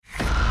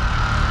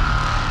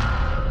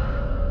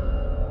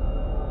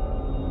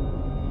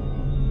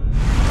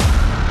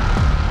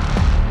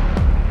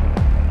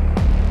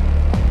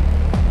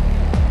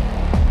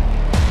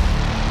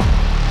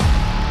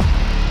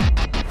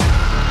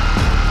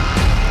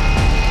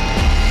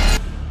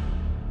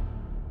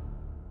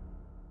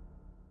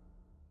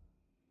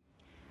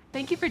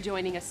Thank you for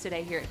joining us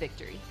today here at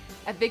Victory.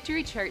 At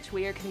Victory Church,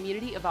 we are a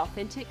community of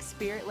authentic,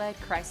 Spirit-led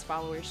Christ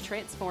followers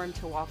transformed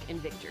to walk in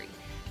victory.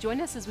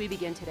 Join us as we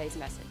begin today's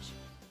message.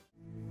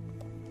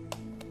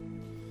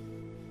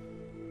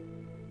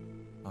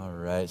 All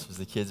right, so as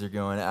the kids are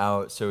going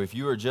out, so if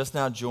you are just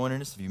now joining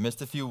us, if you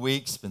missed a few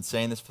weeks, been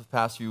saying this for the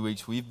past few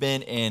weeks, we've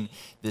been in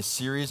this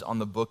series on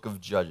the book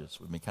of Judges.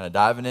 We've been kind of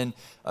diving in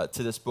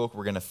to this book.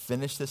 We're going to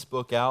finish this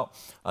book out.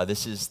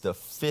 This is the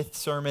fifth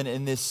sermon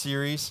in this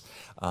series.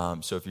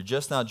 So if you're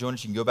just now joining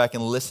us, you can go back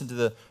and listen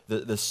to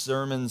the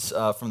sermons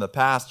from the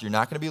past. You're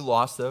not going to be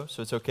lost, though,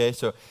 so it's okay.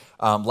 So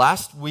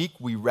last week,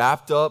 we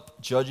wrapped up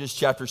Judges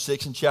chapter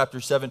 6 and chapter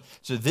 7.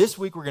 So this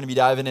week, we're going to be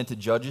diving into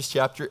Judges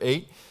chapter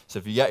 8. So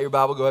if you got your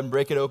Bible, go ahead and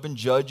break it open.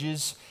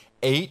 Judges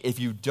 8. If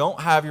you don't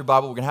have your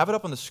Bible, we're going to have it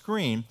up on the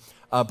screen.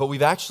 But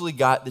we've actually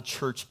got the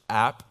church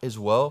app as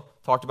well.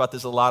 Talked about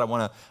this a lot. I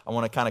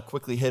want to kind of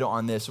quickly hit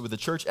on this. So with the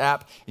church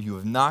app, if you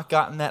have not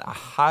gotten that, I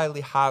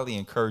highly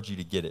encourage you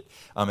to get it.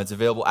 It's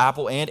available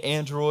Apple and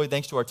Android,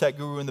 thanks to our tech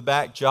guru in the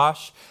back,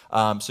 Joash.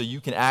 So you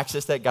can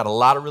access that. Got a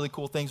lot of really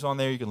cool things on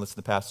there. You can listen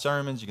to past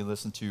sermons. You can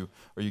listen to,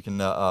 or you can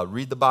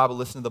read the Bible,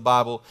 listen to the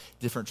Bible,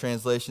 different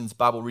translations,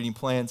 Bible reading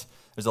plans.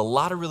 There's a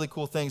lot of really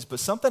cool things, but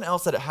something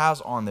else that it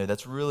has on there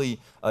that's really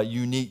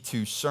unique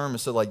to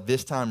sermons, so like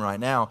this time right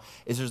now,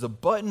 is there's a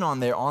button on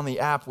there on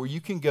the app where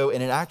you can go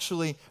and it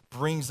actually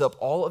brings up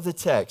all of the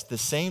text, the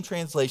same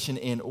translation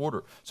in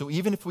order. So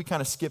even if we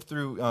kind of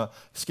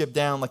skip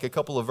down like a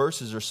couple of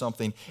verses or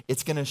something,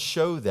 it's going to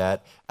show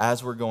that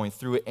as we're going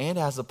through it, and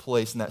has a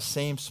place in that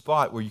same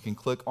spot where you can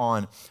click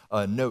on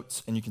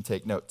notes and you can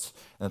take notes.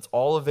 And it's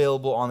all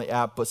available on the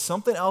app. But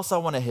something else I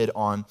want to hit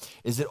on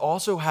is it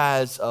also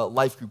has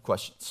life group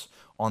questions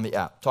on the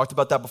app. Talked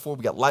about that before.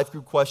 We got life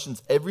group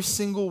questions every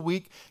single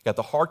week. Got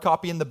the hard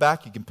copy in the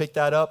back. You can pick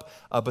that up.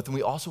 But then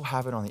we also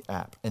have it on the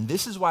app. And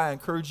this is why I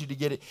encourage you to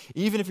get it.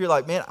 Even if you're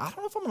like, man, I don't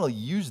know if I'm going to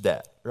use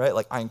that, right?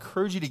 Like, I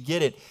encourage you to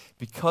get it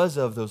because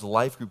of those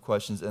life group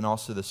questions and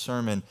also the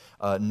sermon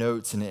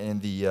notes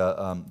and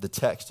the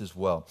text as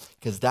well.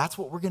 Because that's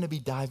what we're going to be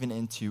diving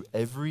into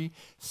every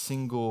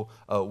single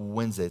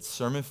Wednesday. It's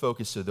sermon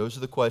focused, so those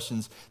are the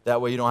questions. That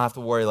way you don't have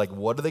to worry, like,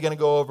 what are they going to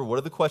go over? What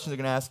are the questions they're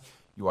going to ask?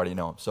 You already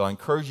know them. So I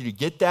encourage you to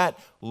get that,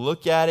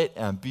 look at it,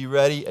 and be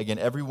ready. Again,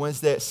 every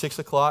Wednesday at 6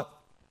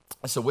 o'clock.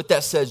 And so with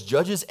that said,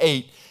 Judges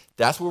 8,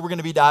 that's where we're going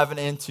to be diving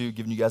into,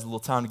 giving you guys a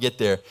little time to get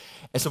there.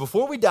 And so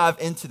before we dive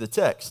into the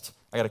text,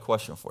 I got a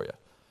question for you.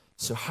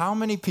 So how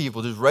many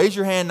people, just raise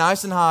your hand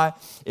nice and high,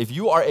 if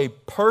you are a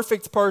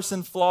perfect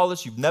person,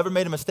 flawless, you've never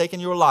made a mistake in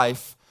your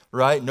life,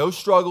 right? No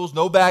struggles,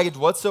 no baggage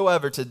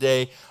whatsoever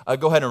today,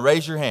 go ahead and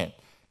raise your hand.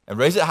 And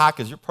raise it high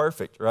because you're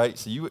perfect, right?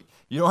 So you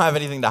don't have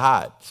anything to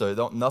hide.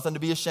 So nothing to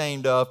be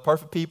ashamed of.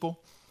 Perfect people.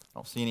 I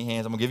don't see any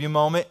hands. I'm going to give you a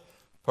moment.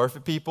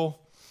 Perfect people.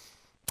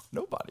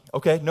 Nobody.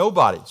 Okay,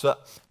 nobody. So,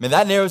 man,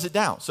 that narrows it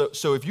down.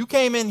 So if you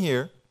came in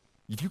here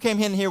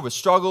with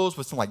struggles,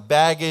 with some like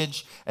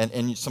baggage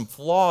and some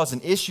flaws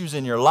and issues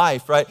in your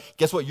life, right?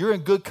 Guess what? You're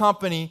in good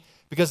company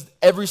because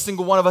every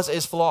single one of us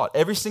is flawed.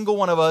 Every single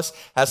one of us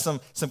has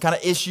some kind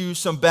of issues,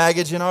 some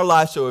baggage in our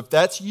life. So if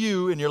that's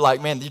you and you're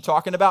like, man, you're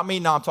talking about me?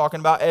 No, I'm talking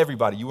about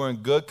everybody. You are in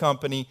good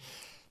company.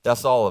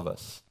 That's all of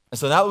us. And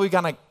so now that we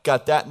kind of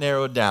got that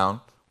narrowed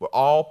down, we're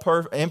all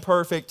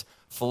imperfect,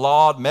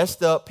 flawed,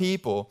 messed up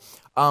people.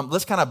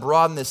 Let's kind of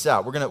broaden this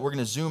out. We're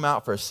gonna zoom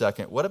out for a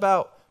second. What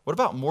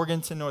about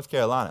Morganton, North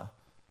Carolina?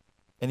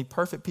 Any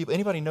perfect people?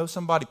 Anybody know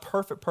somebody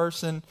perfect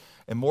person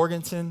in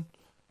Morganton,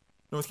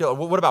 North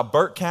Carolina? What about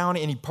Burke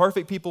County? Any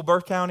perfect people,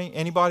 Burke County?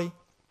 Anybody?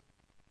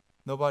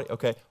 Nobody?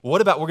 Okay. Well,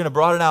 we're going to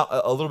broaden out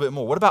a little bit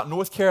more. What about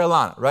North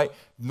Carolina, right?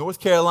 North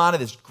Carolina,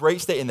 this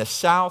great state in the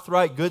South,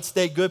 right? Good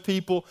state, good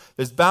people.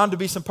 There's bound to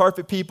be some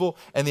perfect people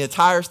in the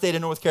entire state of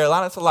North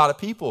Carolina. That's a lot of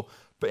people.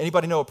 But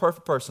anybody know a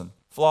perfect person?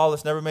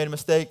 Flawless, never made a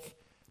mistake,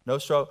 no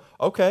struggle.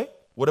 Okay.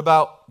 What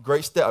about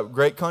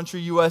great country,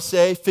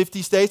 USA,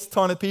 50 states, a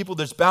ton of people?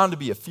 There's bound to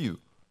be a few,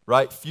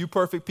 right? Few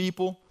perfect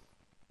people.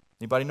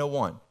 Anybody know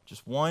one?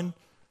 Just one?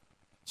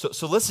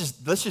 So let's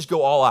just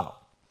go all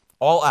out.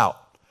 All out.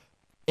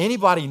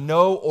 Anybody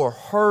know or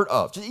heard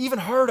of, just even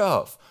heard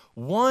of,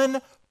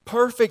 one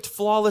perfect,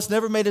 flawless,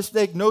 never made a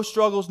mistake, no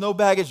struggles, no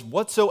baggage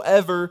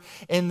whatsoever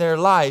in their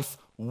life,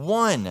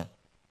 one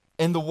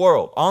in the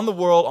world,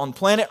 on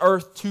planet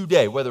Earth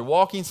today, whether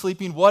walking,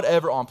 sleeping,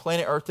 whatever, on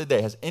planet Earth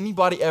today. Has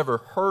anybody ever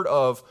heard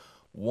of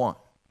one?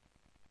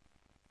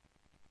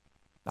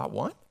 Not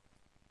one?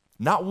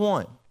 Not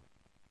one.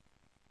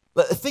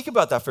 Think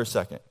about that for a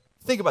second.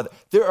 Think about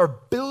that. There are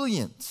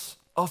billions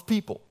of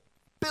people,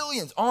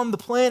 billions on the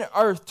planet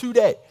Earth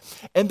today,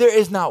 and there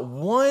is not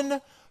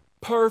one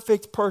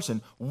perfect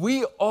person.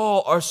 We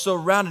all are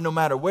surrounded no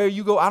matter where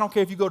you go. I don't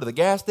care if you go to the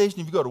gas station,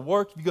 if you go to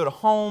work, if you go to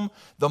home,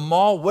 the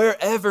mall,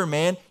 wherever,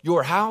 man,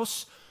 your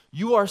house,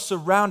 you are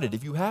surrounded.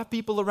 If you have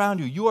people around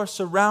you, you are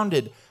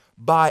surrounded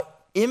by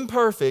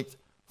imperfect,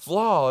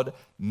 flawed,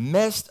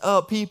 messed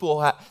up people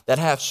that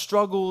have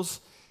struggles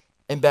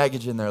and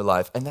baggage in their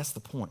life. And that's the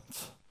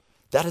point.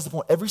 That is the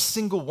point. Every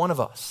single one of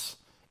us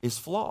is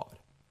flawed.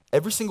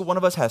 Every single one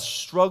of us has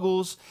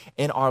struggles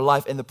in our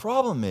life. And the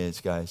problem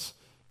is, guys,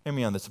 hear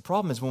me on this. The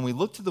problem is when we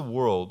look to the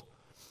world,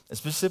 and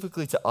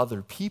specifically to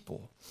other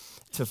people,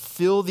 to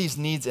fill these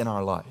needs in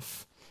our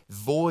life,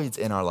 voids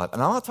in our life.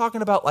 And I'm not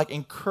talking about like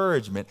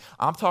encouragement.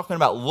 I'm talking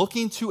about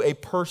looking to a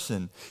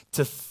person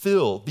to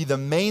fill, be the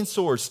main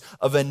source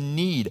of a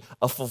need,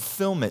 a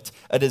fulfillment,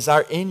 a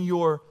desire in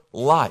your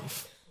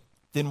life.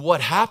 Then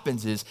what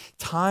happens is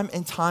time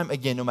and time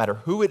again, no matter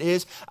who it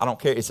is, I don't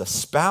care, it's a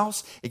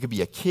spouse, it could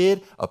be a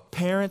kid, a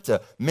parent,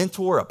 a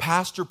mentor, a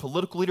pastor,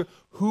 political leader,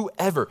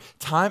 whoever,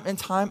 time and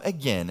time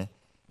again,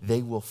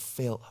 they will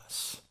fail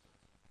us.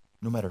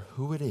 No matter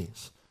who it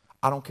is.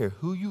 I don't care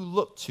who you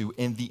look to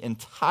in the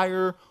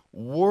entire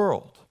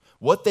world,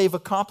 what they've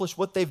accomplished,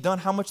 what they've done,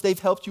 how much they've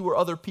helped you or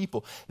other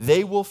people.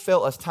 They will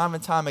fail us time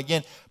and time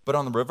again. But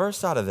on the reverse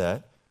side of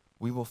that,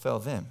 we will fail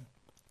them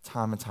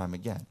time and time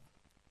again.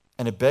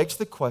 And it begs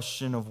the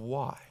question of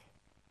why.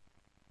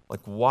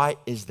 Like, why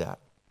is that?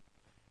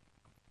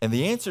 And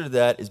the answer to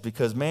that is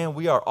because, man,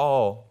 we are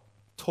all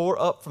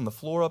tore up from the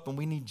floor up and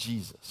we need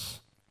Jesus.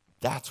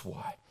 That's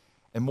why.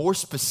 And more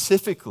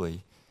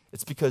specifically,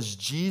 it's because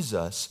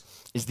Jesus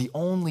is the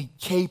only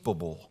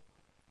capable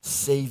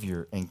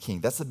Savior and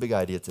King. That's the big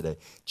idea today.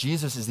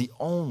 Jesus is the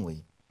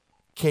only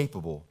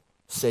capable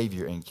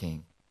Savior and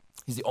King.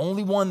 He's the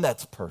only one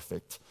that's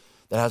perfect,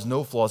 that has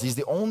no flaws. He's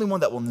the only one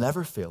that will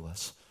never fail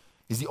us.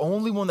 He's the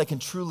only one that can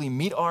truly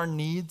meet our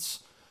needs,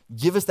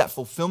 give us that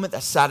fulfillment,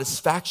 that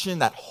satisfaction,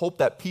 that hope,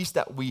 that peace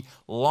that we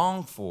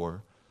long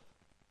for.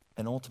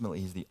 And ultimately,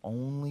 he's the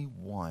only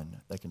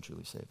one that can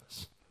truly save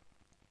us.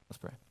 Let's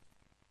pray.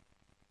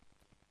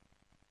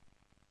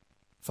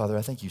 Father,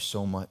 I thank you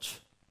so much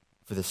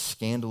for this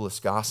scandalous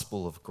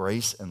gospel of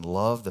grace and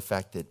love, the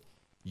fact that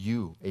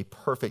you, a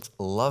perfect,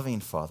 loving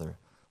Father,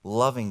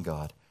 loving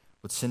God,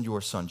 would send your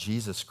Son,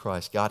 Jesus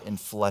Christ, God in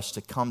flesh,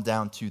 to come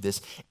down to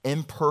this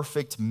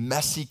imperfect,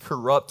 messy,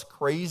 corrupt,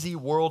 crazy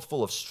world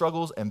full of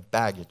struggles and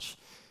baggage.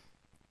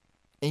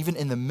 Even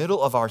in the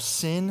middle of our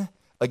sin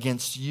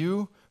against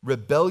you,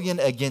 rebellion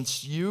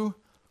against you,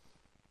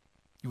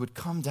 you would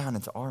come down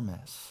into our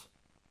mess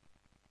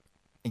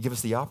and give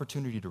us the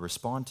opportunity to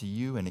respond to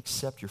you and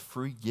accept your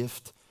free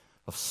gift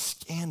of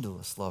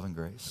scandalous love and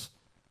grace.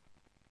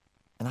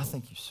 And I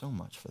thank you so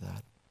much for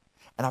that.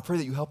 And I pray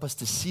that you help us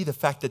to see the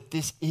fact that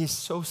this is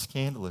so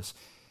scandalous.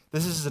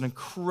 This is an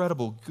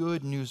incredible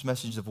good news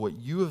message of what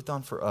you have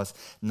done for us,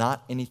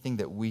 not anything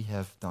that we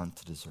have done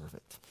to deserve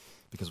it,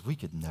 because we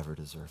could never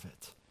deserve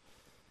it.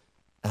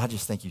 And I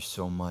just thank you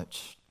so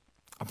much.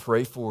 I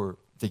pray for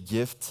the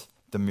gift,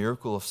 the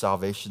miracle of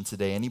salvation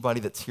today. Anybody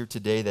that's here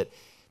today that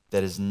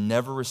has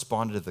never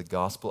responded to the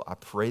gospel, I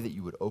pray that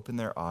you would open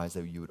their eyes,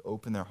 that you would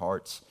open their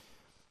hearts,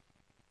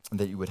 and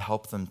that you would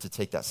help them to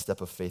take that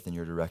step of faith in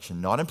your direction.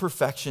 Not in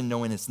perfection,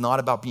 knowing it's not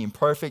about being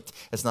perfect.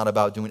 It's not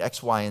about doing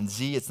X, Y, and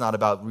Z. It's not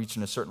about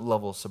reaching a certain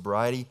level of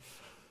sobriety.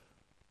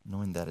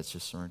 Knowing that it's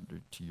just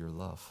surrendered to your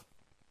love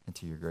and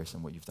to your grace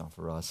and what you've done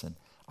for us. And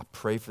I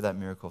pray for that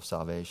miracle of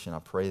salvation. I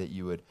pray that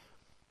you would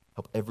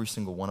help every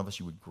single one of us.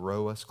 You would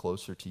grow us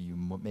closer to you,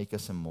 make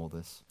us and mold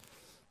us.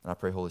 And I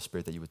pray, Holy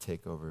Spirit, that you would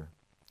take over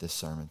this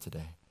sermon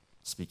today.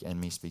 Speak in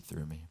me, speak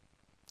through me.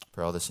 I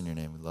pray all this in your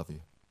name. We love you.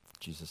 In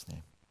Jesus'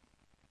 name.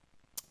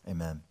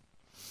 Amen.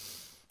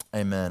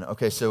 Amen.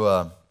 Okay,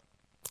 so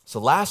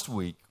last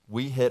week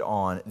we hit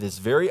on this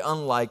very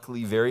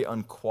unlikely, very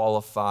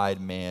unqualified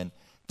man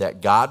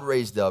that God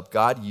raised up,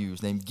 God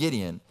used, named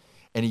Gideon,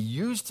 and he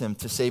used him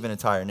to save an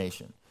entire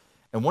nation.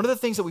 And one of the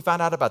things that we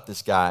found out about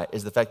this guy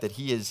is the fact that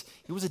he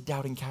was a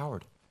doubting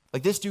coward.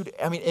 Like this dude,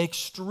 I mean, an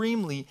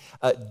extremely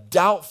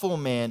doubtful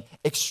man,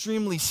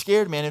 extremely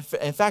scared man.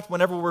 In fact,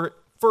 whenever we're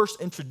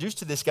first introduced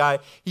to this guy,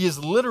 he is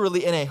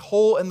literally in a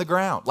hole in the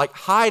ground, like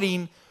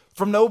hiding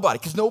from nobody,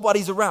 because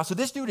nobody's around. So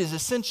this dude is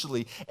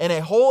essentially in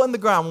a hole in the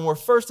ground when we're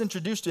first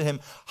introduced to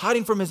him,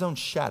 hiding from his own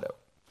shadow.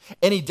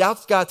 And he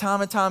doubts God time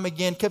and time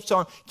again, keeps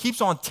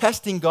on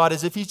testing God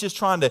as if he's just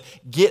trying to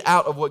get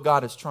out of what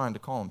God is trying to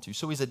call him to.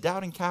 So he's a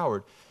doubting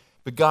coward,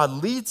 but God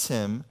leads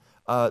him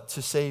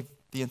to save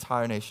the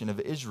entire nation of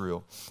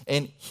Israel.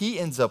 And he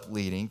ends up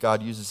leading,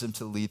 God uses him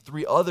to lead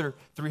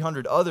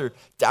 300 other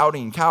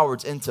doubting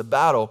cowards into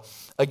battle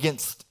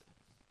against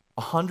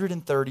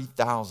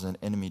 130,000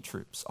 enemy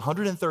troops,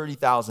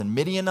 130,000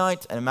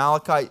 Midianites and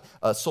Amalekite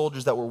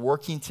soldiers that were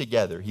working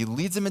together. He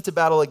leads them into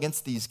battle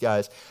against these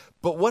guys.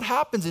 But what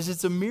happens is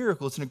it's a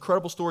miracle. It's an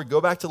incredible story. Go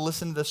back to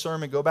listen to the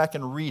sermon. Go back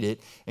and read it.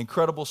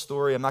 Incredible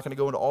story. I'm not going to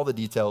go into all the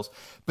details.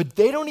 But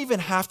they don't even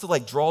have to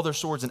draw their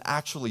swords and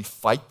actually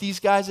fight these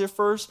guys at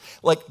first.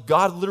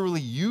 God literally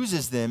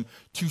uses them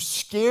to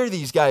scare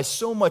these guys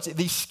so much.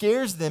 He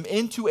scares them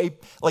into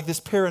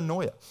this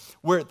paranoia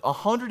where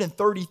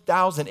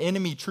 130,000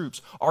 enemy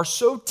troops are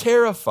so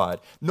terrified.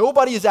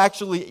 Nobody is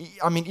actually,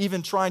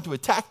 even trying to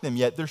attack them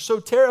yet. They're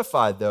so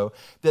terrified, though,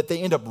 that they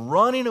end up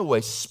running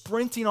away,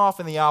 sprinting off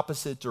in the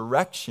opposite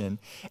direction.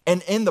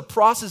 And in the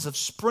process of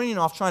sprinting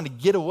off, trying to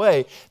get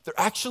away, they're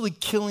actually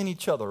killing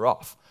each other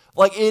off.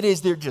 Like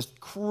they're just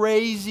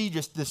crazy,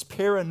 just this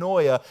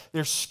paranoia.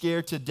 They're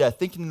scared to death,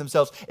 thinking to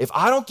themselves, if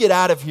I don't get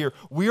out of here,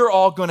 we're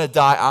all going to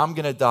die. I'm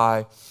going to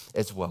die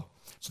as well.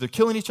 So they're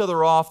killing each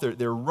other off.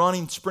 They're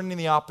running, sprinting in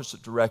the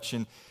opposite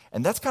direction.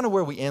 And that's kind of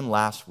where we end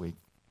last week.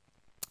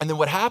 And then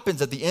what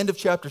happens at the end of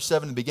chapter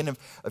 7, the beginning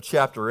of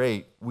chapter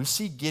 8, we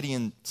see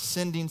Gideon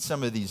sending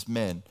some of these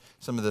men,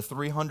 some of the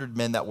 300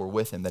 men that were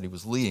with him that he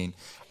was leading,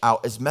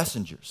 out as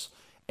messengers.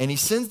 And he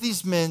sends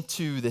these men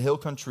to the hill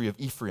country of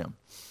Ephraim.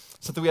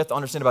 Something we have to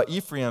understand about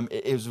Ephraim,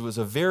 it was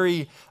a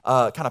very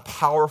kind of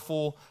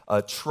powerful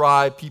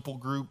tribe, people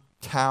group,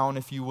 town,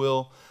 if you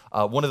will.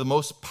 One of the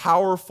most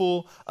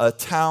powerful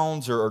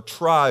towns or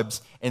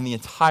tribes in the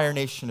entire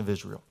nation of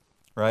Israel,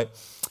 right?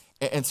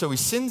 And so he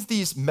sends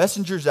these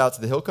messengers out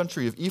to the hill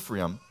country of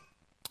Ephraim.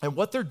 And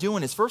what they're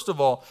doing is, first of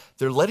all,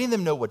 they're letting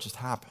them know what just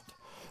happened.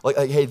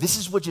 Like hey, this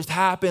is what just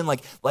happened.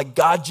 Like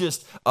God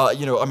just,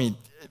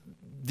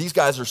 these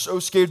guys are so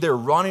scared. They're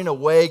running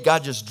away.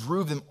 God just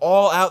drove them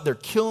all out. They're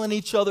killing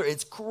each other.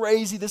 It's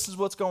crazy. This is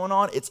what's going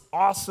on. It's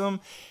awesome.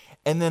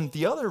 And then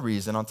the other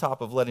reason, on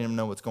top of letting them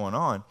know what's going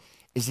on,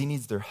 is he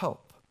needs their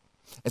help.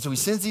 And so he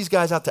sends these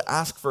guys out to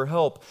ask for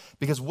help,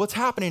 because what's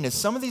happening is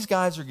some of these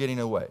guys are getting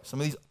away. Some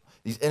of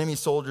these enemy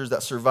soldiers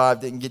that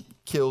survived didn't get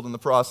killed in the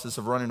process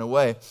of running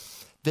away.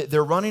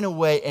 They're running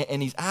away,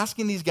 and he's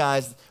asking these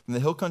guys from the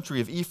hill country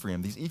of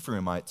Ephraim, these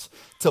Ephraimites,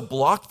 to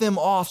block them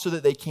off so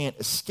that they can't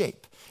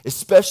escape.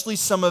 Especially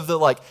some of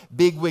the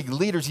bigwig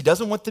leaders. He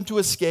doesn't want them to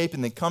escape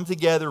and then come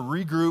together,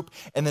 regroup,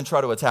 and then try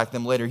to attack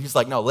them later. He's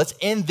like, no, let's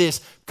end this,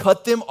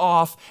 cut them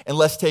off, and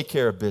let's take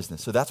care of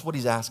business. So that's what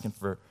he's asking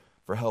for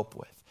help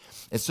with.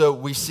 And so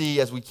we see,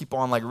 as we keep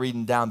on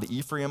reading down, the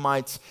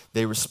Ephraimites,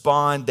 they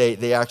respond.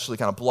 They actually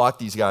kind of block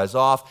these guys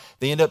off.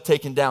 They end up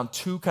taking down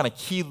two kind of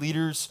key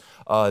leaders.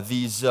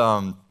 These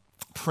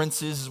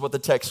princes is what the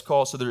text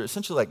calls. So they're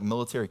essentially like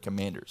military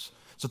commanders.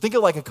 So think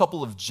of a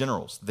couple of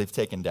generals they've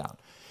taken down.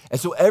 And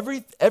so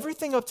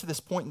everything up to this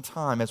point in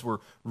time, as we're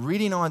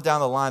reading on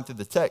down the line through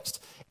the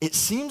text, it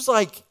seems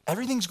like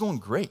everything's going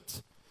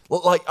great.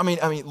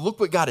 Look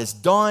what God has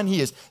done.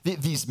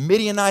 These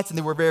Midianites, and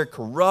they were very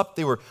corrupt.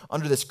 They were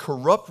under this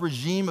corrupt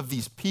regime of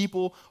these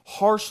people,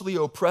 harshly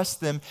oppressed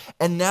them.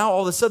 And now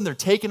all of a sudden they're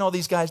taking all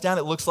these guys down.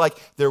 It looks like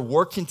they're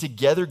working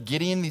together,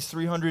 Gideon, these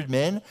 300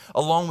 men,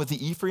 along with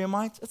the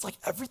Ephraimites. It's like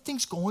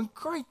everything's going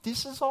great.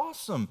 This is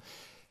awesome.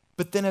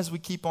 But then as we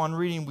keep on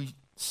reading, we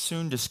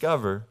soon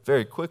discover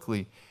very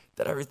quickly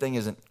that everything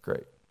isn't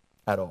great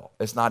at all.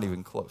 It's not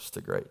even close to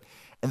great.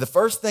 And the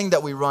first thing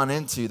that we run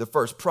into, the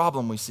first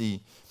problem we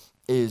see,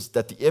 is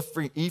that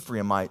the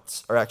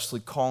Ephraimites are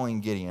actually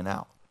calling Gideon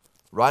out.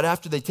 Right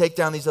after they take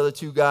down these other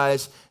two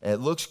guys, and it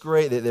looks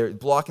great, they're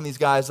blocking these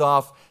guys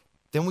off,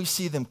 then we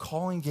see them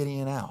calling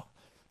Gideon out.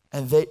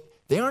 And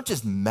they aren't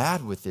just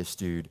mad with this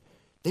dude,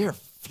 they are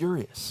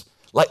furious.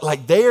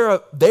 Like they're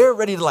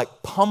ready to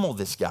pummel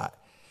this guy.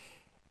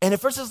 And at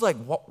first it's like,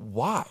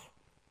 why?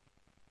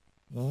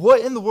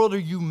 What in the world are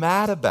you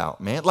mad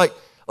about, man?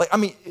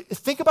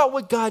 Think about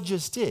what God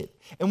just did.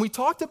 And we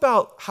talked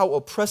about how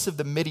oppressive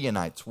the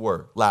Midianites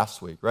were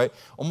last week, right?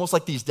 Almost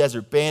like these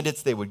desert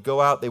bandits. They would go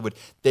out,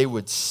 they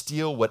would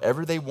steal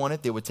whatever they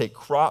wanted. They would take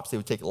crops, they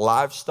would take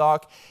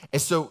livestock.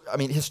 And so,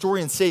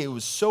 historians say it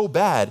was so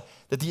bad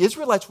that the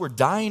Israelites were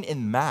dying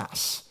in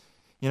mass.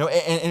 And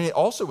it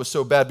also was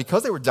so bad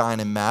because they were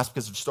dying in mass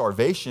because of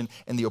starvation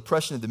and the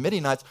oppression of the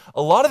Midianites.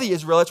 A lot of the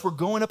Israelites were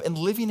going up and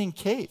living in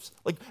caves.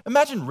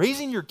 Imagine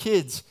raising your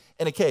kids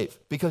in a cave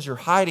because you're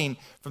hiding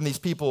from these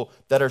people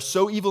that are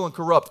so evil and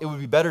corrupt. It would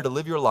be better to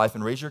live your life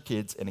and raise your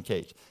kids in a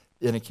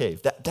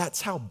cave.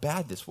 That's how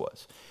bad this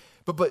was.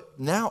 But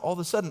now all of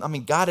a sudden,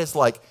 God has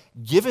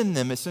given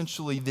them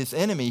essentially this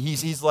enemy.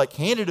 He's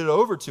handed it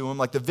over to them,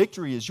 the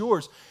victory is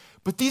yours.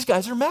 But these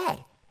guys are mad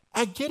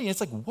at Gideon.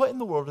 It's what in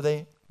the world are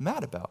they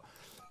mad about?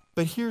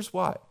 But here's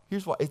why.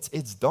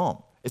 It's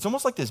dumb. It's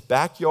almost like this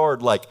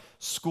backyard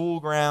school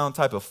ground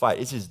type of fight.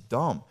 It's just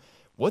dumb.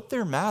 What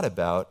they're mad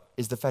about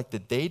is the fact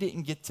that they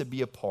didn't get to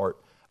be a part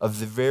of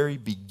the very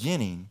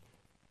beginning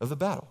of the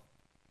battle.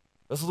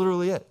 That's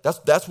literally it.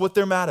 That's what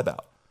they're mad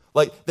about.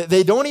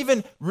 They don't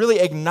even really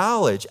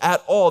acknowledge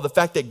at all the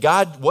fact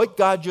that what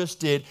God just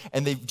did,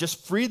 and they've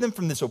just freed them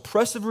from this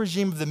oppressive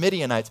regime of the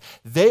Midianites.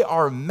 They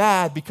are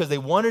mad because they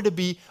wanted to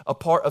be a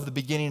part of the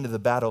beginning of the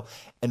battle.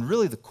 And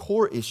really the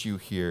core issue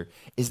here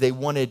is they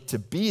wanted to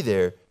be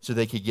there so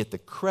they could get the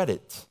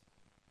credit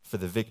for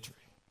the victory.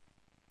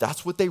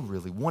 That's what they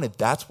really wanted.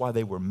 That's why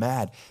they were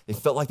mad. They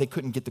felt like they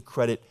couldn't get the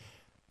credit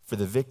for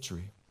the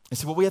victory. And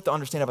so what we have to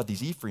understand about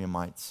these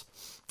Ephraimites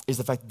is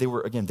the fact that they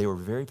were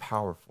very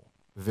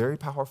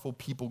powerful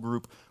people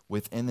group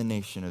within the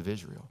nation of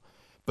Israel.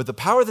 But the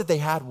power that they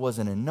had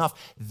wasn't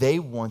enough. They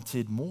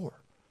wanted more.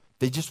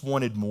 They just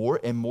wanted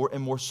more and more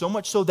and more, so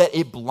much so that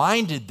it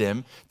blinded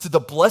them to the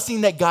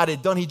blessing that God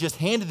had done. He just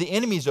handed the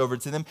enemies over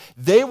to them.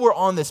 They were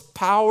on this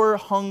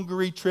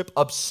power-hungry trip,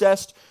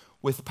 obsessed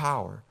with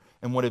power,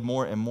 and wanted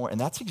more and more. And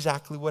that's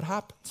exactly what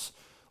happens.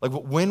 Like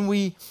when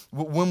we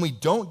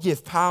don't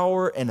give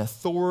power and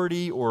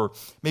authority, or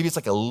maybe it's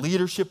like a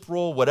leadership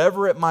role,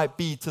 whatever it might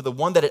be, to the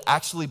one that it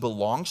actually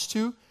belongs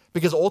to,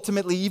 because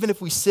ultimately, even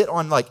if we sit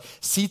on like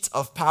seats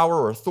of power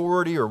or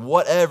authority or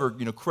whatever,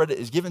 credit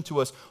is given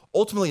to us,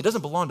 ultimately it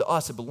doesn't belong to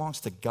us, it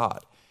belongs to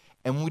God.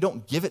 And when we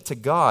don't give it to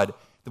God,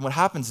 then what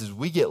happens is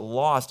we get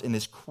lost in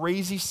this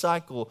crazy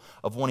cycle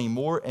of wanting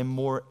more and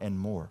more and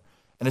more.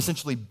 And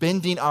essentially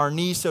bending our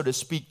knees, so to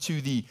speak,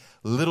 to the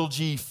little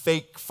g,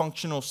 fake,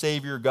 functional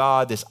savior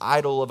God, this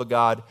idol of a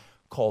God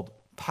called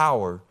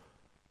power,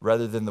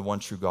 rather than the one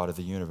true God of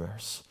the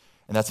universe.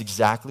 And that's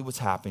exactly what's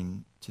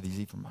happening to these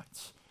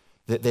Ephraimites.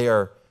 That they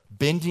are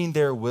bending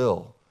their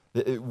will,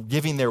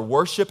 giving their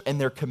worship and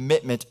their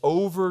commitment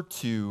over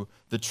to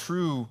the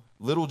true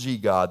little g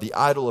God, the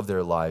idol of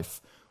their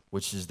life,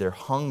 which is their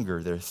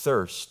hunger, their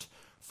thirst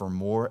for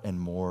more and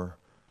more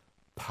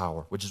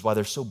power, which is why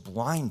they're so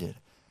blinded.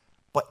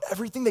 But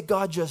everything that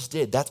God just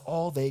did, that's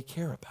all they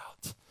care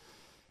about.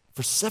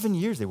 For 7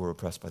 years, they were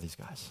oppressed by these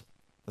guys.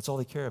 That's all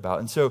they care about.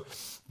 And so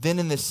then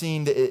in the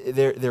scene,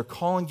 they're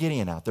calling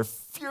Gideon out. They're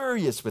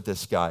furious with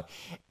this guy.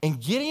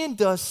 And Gideon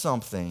does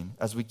something,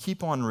 as we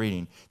keep on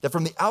reading, that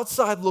from the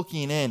outside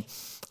looking in,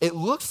 it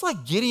looks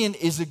like Gideon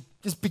is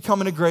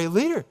becoming a great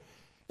leader.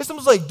 It's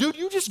almost like, dude,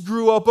 you just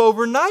grew up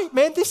overnight,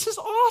 man. This is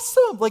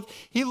awesome. Like,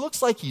 he looks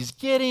like he's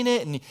getting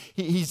it, and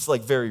he's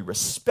like very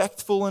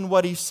respectful in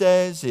what he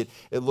says. It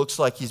looks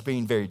like he's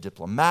being very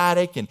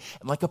diplomatic and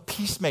like a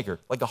peacemaker,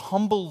 like a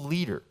humble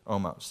leader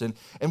almost. And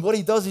what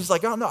he does, he's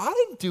like, oh, no, I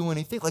didn't do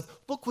anything. Like,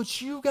 look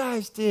what you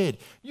guys did.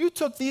 You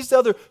took these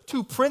other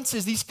two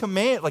princes, these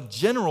like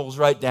generals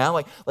right now.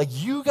 Like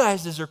you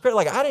guys deserve credit.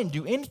 Like, I didn't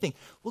do anything.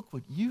 Look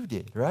what you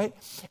did, right?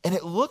 And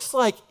it looks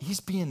like he's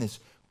being this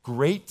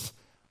great,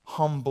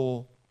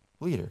 humble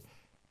leader.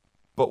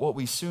 But what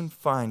we soon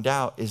find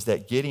out is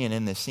that Gideon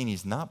in this scene,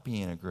 he's not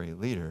being a great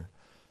leader.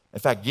 In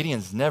fact,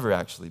 Gideon's never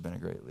actually been a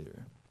great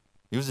leader.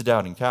 He was a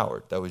doubting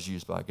coward that was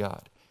used by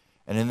God.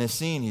 And in this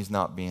scene, he's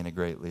not being a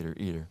great leader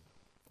either.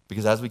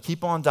 Because as we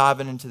keep on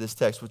diving into this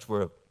text, which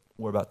we're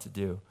about to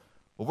do,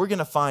 what we're going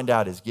to find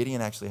out is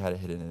Gideon actually had a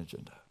hidden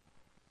agenda.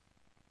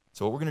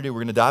 So what we're going to do,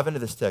 we're going to dive into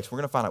this text. We're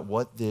going to find out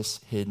what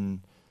this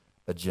hidden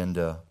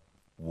agenda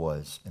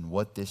was and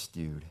what this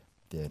dude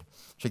did.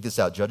 Check this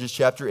out. Judges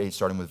chapter 8,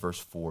 starting with verse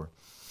 4.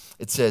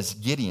 It says,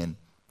 Gideon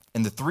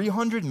and the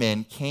 300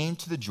 men came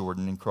to the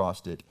Jordan and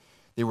crossed it.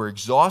 They were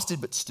exhausted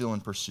but still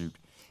in pursuit.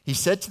 He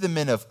said to the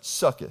men of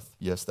Succoth,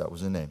 yes, that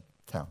was the name,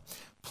 town,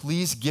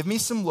 please give me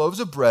some loaves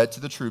of bread to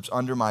the troops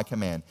under my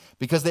command,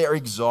 because they are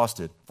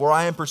exhausted. For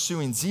I am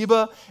pursuing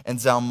Zebah and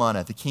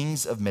Zalmunna, the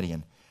kings of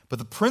Midian. But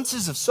the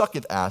princes of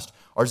Succoth asked,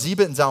 are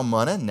Zebah and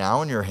Zalmunna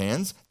now in your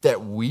hands,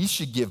 that we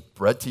should give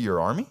bread to your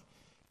army?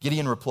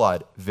 Gideon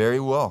replied, very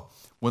well.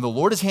 When the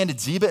Lord has handed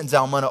Zebah and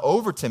Zalmunna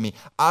over to me,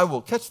 I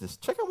will, catch this,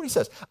 check out what he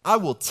says, I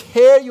will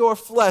tear your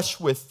flesh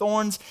with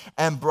thorns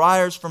and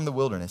briers from the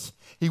wilderness.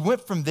 He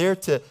went from there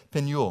to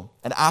Penuel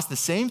and asked the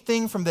same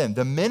thing from them.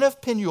 The men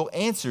of Penuel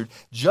answered,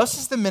 just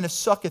as the men of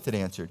Succoth had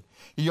answered.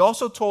 He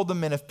also told the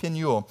men of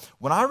Penuel,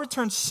 when I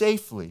return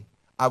safely,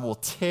 I will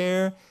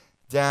tear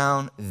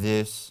down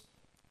this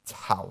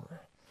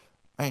tower.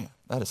 Man,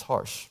 that is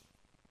harsh.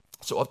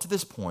 So up to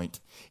this point,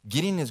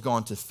 Gideon has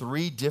gone to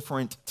 3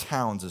 different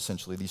towns,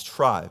 essentially, these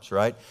tribes,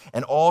 right?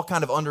 And all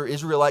kind of under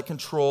Israelite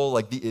control,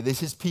 like this is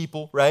his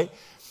people, right?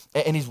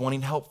 And he's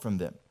wanting help from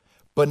them.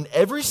 But in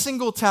every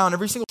single town,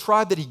 every single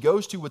tribe that he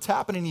goes to, what's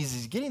happening is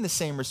he's getting the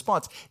same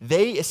response.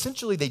 They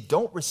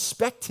don't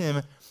respect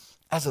him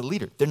as a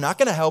leader. They're not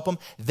going to help him.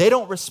 They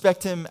don't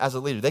respect him as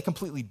a leader. They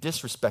completely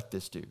disrespect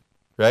this dude,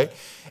 right?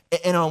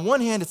 And on one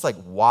hand, it's like,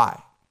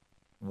 why?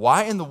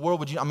 Why in the world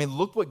would you? I mean,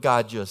 look what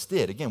God just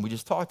did. Again, we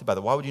just talked about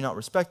it. Why would you not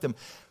respect him?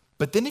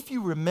 But then if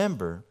you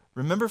remember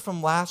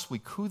from last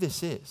week who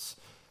this is.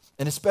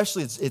 And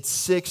especially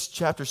it's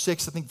chapter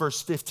 6, I think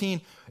verse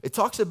 15. It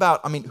talks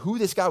about, who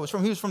this guy was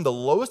from. He was from the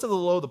lowest of the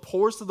low, the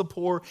poorest of the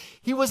poor.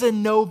 He was a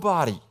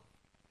nobody.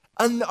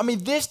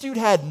 This dude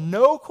had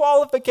no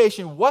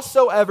qualification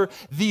whatsoever,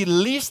 the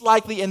least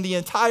likely in the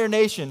entire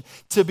nation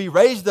to be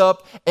raised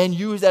up and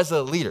used as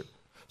a leader.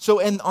 So,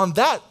 and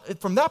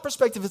from that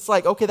perspective, it's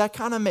like, okay, that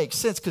kind of makes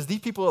sense, because these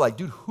people are like,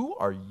 dude, who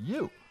are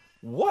you?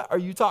 What are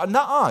you talking?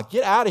 Nuh-uh,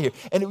 get out of here.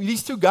 And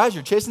these 2 guys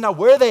you're chasing now,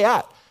 where are they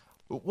at?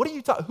 What are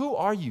you talking? Who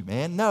are you,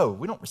 man? No,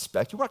 we don't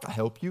respect you. We're not going to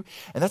help you.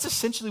 And that's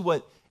essentially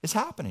what is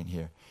happening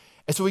here.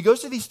 And so he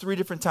goes to these 3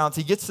 different towns.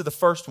 He gets to the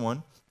first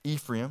one,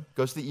 Ephraim,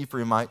 goes to the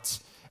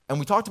Ephraimites. And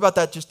we talked about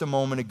that just a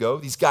moment ago.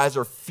 These guys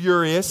are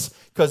furious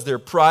because they're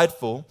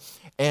prideful.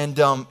 And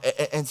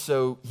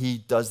so he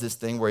does this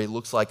thing where he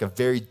looks like a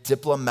very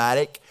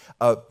diplomatic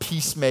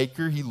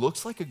peacemaker. He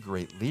looks like a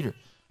great leader,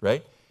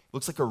 right?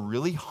 Looks like a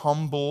really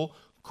humble,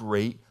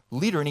 great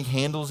leader, and he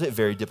handles it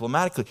very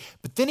diplomatically.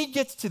 But then he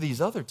gets to these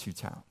other 2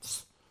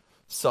 towns,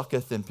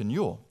 Succoth and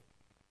Penuel.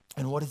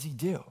 And what does he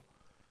do?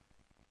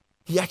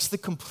 He acts the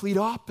complete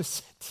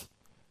opposite.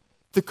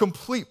 The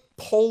complete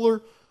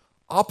polar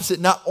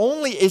opposite. Not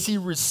only is he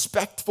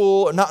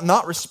respectful,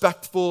 not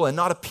respectful, and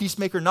not a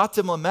peacemaker, not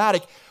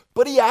diplomatic,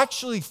 but he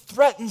actually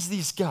threatens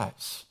these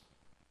guys.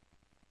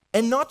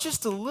 And not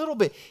just a little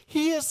bit.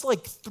 He is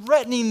like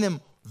threatening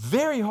them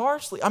very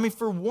harshly. I mean,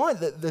 for one,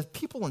 the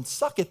people in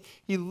Succoth,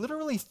 he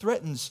literally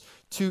threatens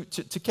to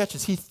catch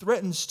us. He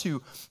threatens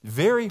to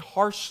very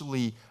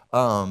harshly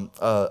torture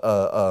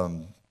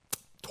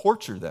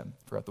them.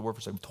 I forgot the word for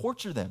a second.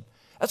 Torture them.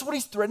 That's what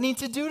he's threatening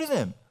to do to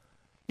them.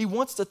 He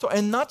wants to,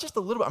 and not just a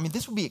little bit. I mean,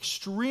 this would be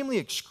extremely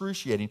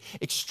excruciating,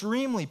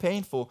 extremely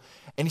painful.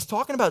 And he's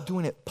talking about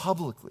doing it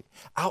publicly,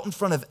 out in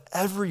front of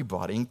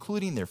everybody,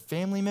 including their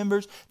family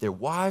members, their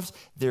wives,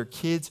 their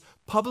kids,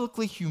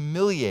 publicly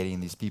humiliating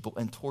these people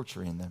and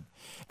torturing them.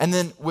 And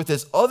then with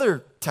this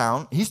other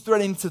town, he's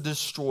threatening to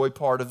destroy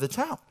part of the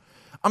town.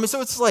 I mean,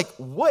 so it's like,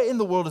 what in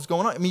the world is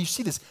going on? I mean, you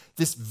see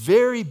this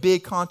very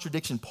big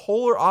contradiction,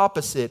 polar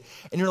opposite,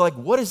 and you're like,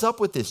 what is up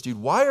with this,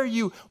 dude? Why are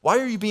you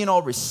being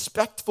all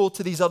respectful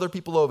to these other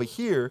people over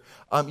here,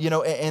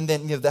 and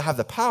then they have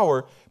the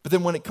power, but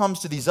then when it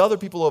comes to these other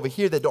people over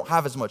here that don't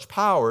have as much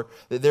power,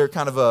 that they're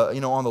kind of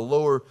on the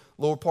lower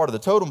part of the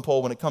totem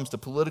pole when it comes to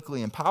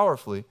politically and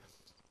powerfully,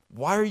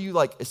 why are you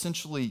like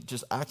essentially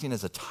just acting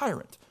as a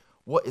tyrant?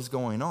 What is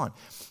going on?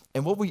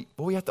 And what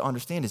we have to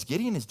understand is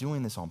Gideon is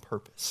doing this on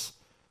purpose.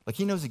 Like,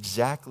 he knows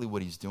exactly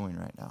what he's doing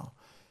right now.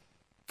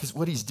 Because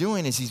what he's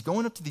doing is he's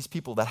going up to these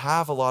people that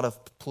have a lot of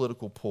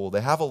political pull.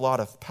 They have a lot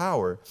of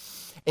power.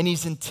 And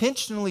he's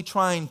intentionally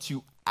trying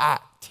to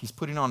act. He's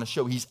putting on a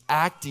show. He's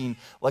acting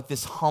like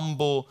this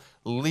humble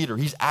leader.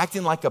 He's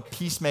acting like a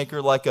peacemaker,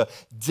 like a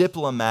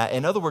diplomat.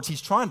 In other words,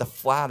 he's trying to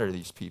flatter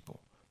these people.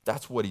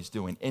 That's what he's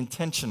doing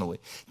intentionally.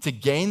 To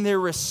gain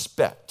their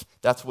respect.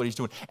 That's what he's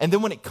doing. And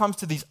then when it comes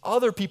to these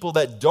other people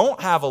that don't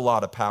have a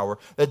lot of power,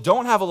 that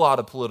don't have a lot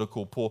of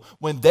political pull,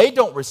 when they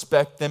don't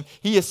respect them,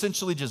 he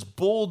essentially just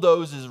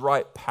bulldozes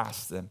right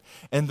past them.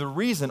 And the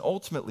reason,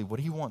 ultimately, what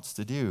he wants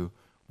to do,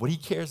 what he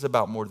cares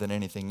about more than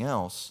anything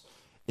else,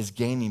 is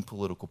gaining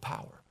political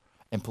power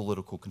and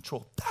political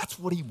control. That's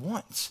what he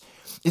wants.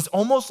 It's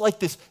almost like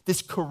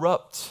this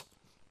corrupt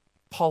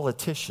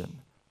politician.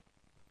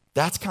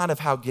 That's kind of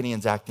how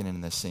Gideon's acting in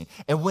this scene.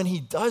 And when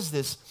he does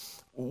this,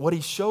 what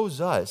he shows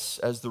us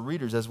as the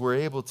readers, as we're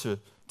able to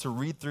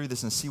read through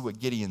this and see what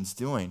Gideon's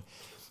doing,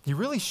 he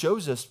really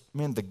shows us,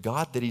 man, the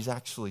God that he's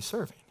actually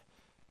serving.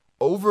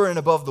 Over and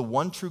above the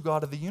one true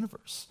God of the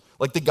universe.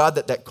 Like the God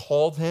that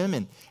called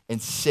him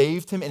and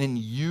saved him and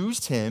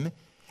used him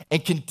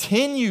and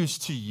continues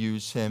to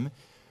use him.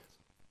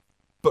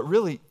 But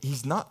really,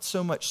 he's not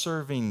so much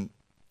serving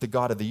the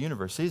God of the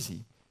universe, is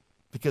he?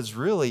 Because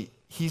really,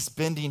 he's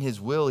bending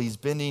his will, he's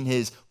bending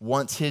his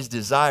wants, his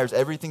desires,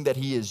 everything that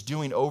he is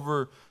doing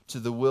over to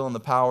the will and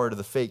the power, to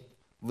the fake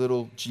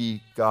little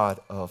g God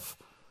of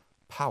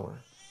power.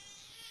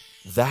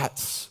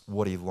 That's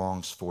what he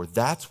longs for.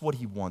 That's what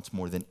he wants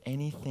more than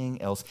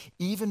anything else,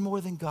 even more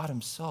than God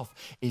himself,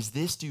 is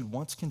this dude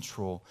wants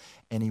control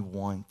and he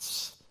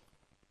wants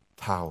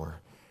power.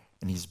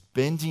 And he's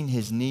bending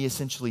his knee,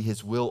 essentially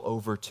his will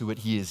over to it.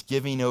 He is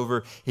giving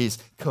over his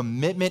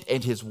commitment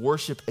and his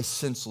worship,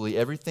 essentially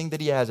everything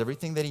that he has,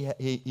 everything that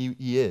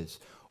he is,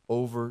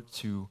 over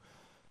to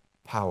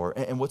power.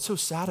 And what's so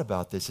sad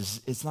about this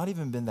is it's not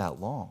even been that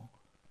long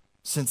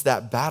since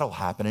that battle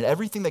happened. And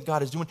everything that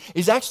God is doing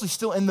is actually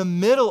still in the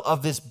middle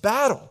of this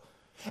battle.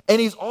 And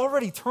he's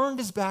already turned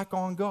his back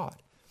on God,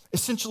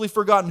 essentially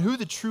forgotten who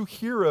the true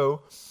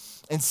hero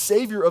and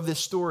savior of this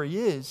story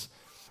is.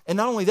 And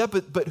not only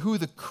that, but who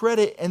the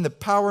credit and the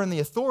power and the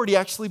authority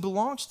actually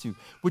belongs to,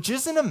 which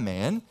isn't a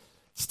man.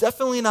 It's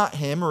definitely not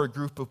him or a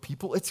group of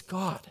people. It's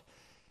God.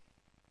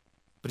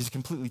 But he's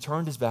completely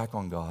turned his back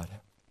on God.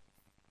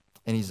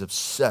 And he's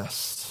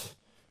obsessed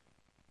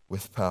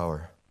with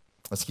power.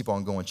 Let's keep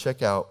on going.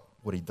 Check out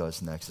what he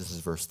does next. This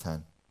is verse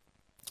 10.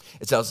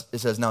 It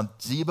says, Now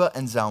Zebah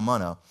and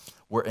Zalmunna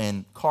were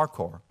in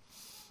Karkor,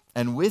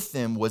 and with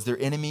them was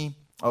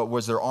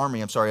their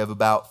army of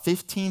about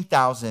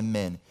 15,000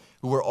 men,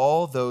 who were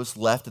all those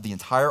left of the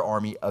entire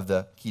army of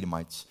the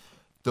Qedemites.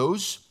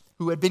 Those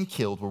who had been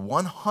killed were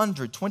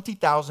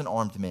 120,000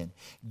 armed men.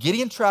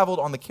 Gideon traveled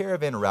on the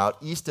caravan route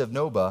east of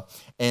Nobah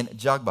and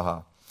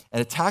Jogbehah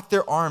and attacked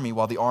their army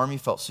while the army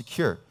felt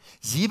secure.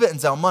 Zebah and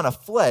Zalmunna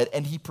fled,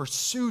 and he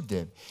pursued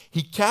them.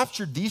 He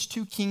captured these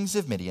two kings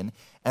of Midian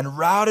and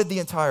routed the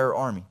entire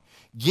army.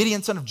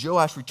 Gideon, son of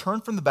Joash,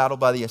 returned from the battle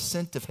by the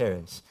Ascent of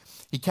Heres.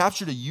 He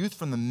captured a youth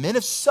from the men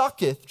of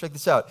Succoth, check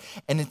this out,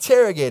 and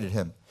interrogated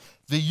him.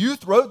 The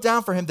youth wrote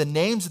down for him the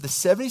names of the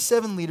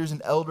 77 leaders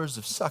and elders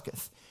of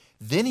Succoth.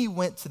 Then he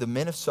went to the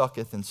men of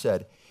Succoth and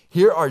said,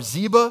 Here are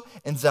Zebah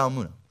and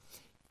Zalmunna.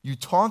 You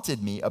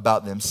taunted me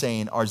about them,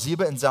 saying, Are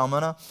Zebah and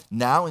Zalmunna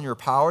now in your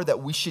power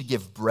that we should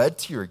give bread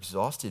to your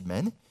exhausted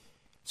men?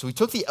 So he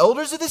took the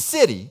elders of the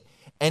city,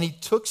 and he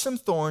took some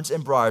thorns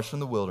and briers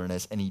from the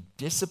wilderness, and he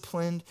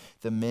disciplined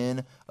the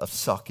men of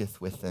Succoth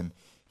with them.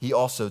 He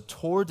also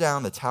tore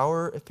down the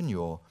tower of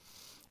Penuel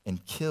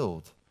and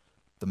killed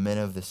the men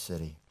of the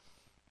city.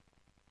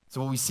 So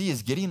what we see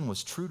is Gideon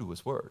was true to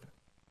his word.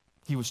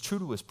 He was true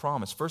to his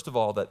promise. First of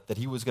all, that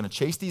he was going to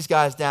chase these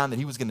guys down, that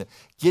he was going to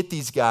get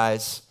these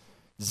guys,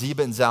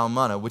 Zebah and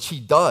Zalmunna, which he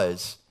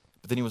does,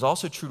 but then he was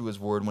also true to his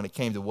word when it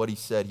came to what he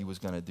said he was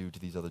going to do to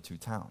these other two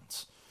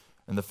towns.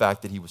 And the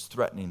fact that he was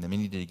threatening them.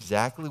 And he did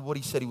exactly what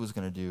he said he was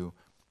going to do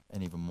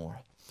and even more.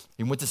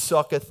 He went to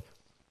Succoth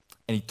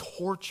and he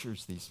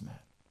tortures these men.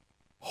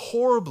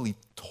 Horribly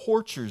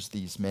tortures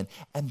these men,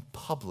 and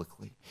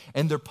publicly.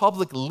 And they're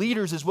public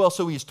leaders as well.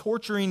 So he's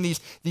torturing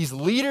these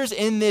leaders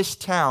in this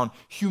town,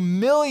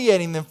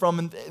 humiliating them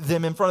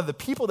in front of the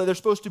people that they're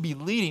supposed to be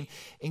leading,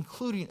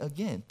 including,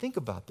 again, think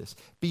about this,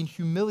 being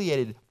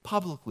humiliated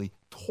publicly,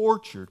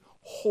 tortured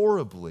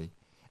horribly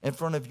in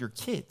front of your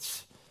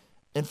kids,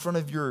 in front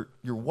of your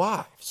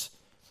wives.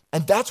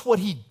 And that's what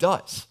he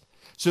does.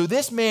 So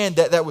this man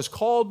that was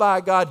called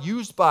by God,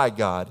 used by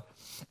God,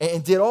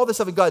 and did all this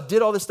stuff, and God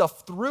did all this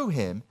stuff through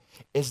him,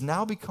 is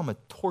now become a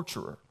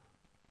torturer.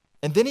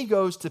 And then he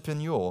goes to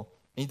Penuel,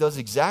 and he does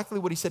exactly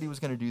what he said he was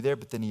going to do there,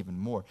 but then even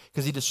more.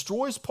 Because he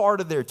destroys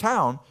part of their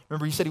town.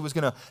 Remember, he said he was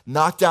going to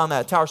knock down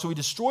that tower. So he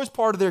destroys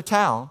part of their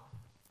town.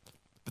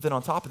 But then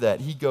on top of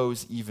that, he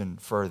goes even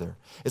further.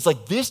 It's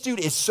like this dude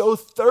is so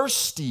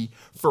thirsty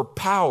for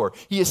power.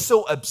 He is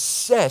so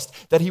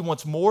obsessed that he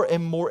wants more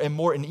and more and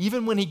more. And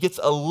even when he gets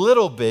a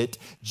little bit,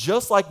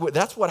 just like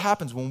that's what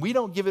happens when we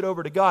don't give it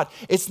over to God,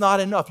 it's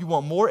not enough. You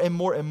want more and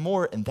more and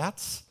more, and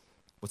that's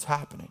what's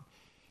happening.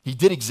 He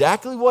did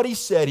exactly what he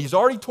said. He's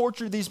already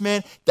tortured these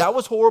men. That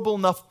was horrible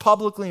enough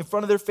publicly in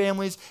front of their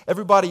families,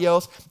 everybody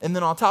else. And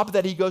then on top of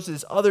that, he goes to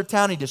this other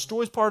town. He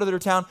destroys part of their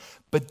town.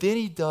 But then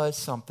he does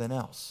something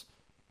else.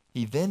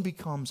 He then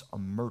becomes a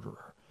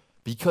murderer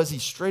because he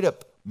straight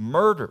up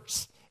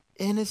murders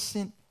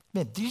innocent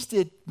men.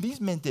 These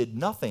men did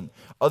nothing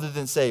other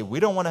than say, we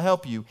don't want to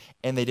help you,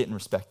 and they didn't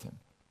respect him.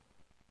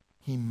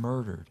 He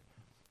murdered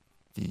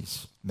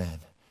these men.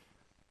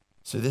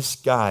 So this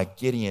guy,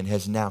 Gideon,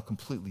 has now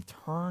completely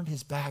turned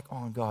his back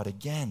on God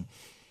again.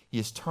 He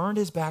has turned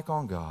his back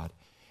on God,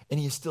 and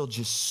he is still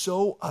just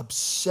so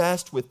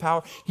obsessed with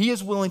power. He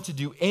is willing to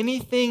do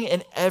anything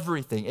and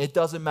everything, it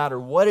doesn't matter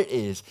what it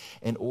is,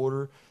 in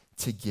order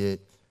to get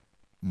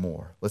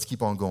more. Let's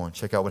keep on going.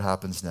 Check out what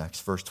happens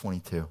next. Verse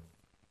 22.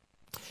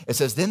 It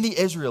says, Then the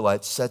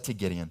Israelites said to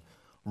Gideon,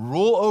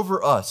 Rule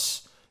over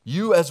us,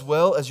 you as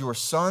well as your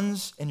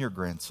sons and your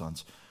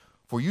grandsons,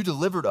 for you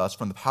delivered us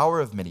from the power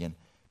of Midian.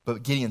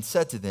 But Gideon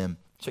said to them,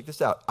 check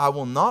this out, I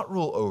will not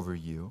rule over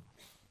you,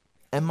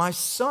 and my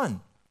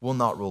son will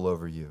not rule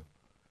over you.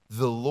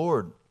 The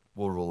Lord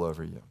will rule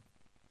over you.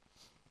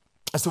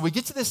 And so we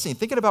get to this scene,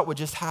 thinking about what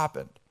just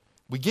happened.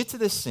 We get to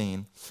this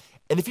scene,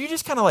 and if you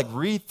just kind of like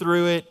read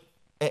through it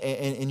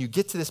and you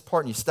get to this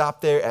part and you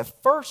stop there,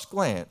 at first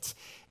glance,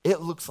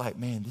 it looks like,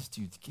 man, this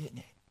dude's getting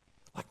it.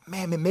 Like,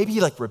 man, maybe he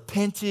like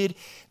repented.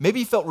 Maybe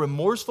he felt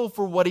remorseful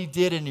for what he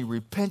did and he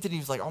repented. He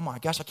was like, oh my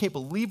gosh, I can't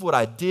believe what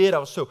I did. I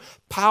was so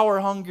power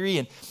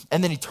hungry.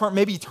 And then he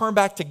turned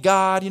back to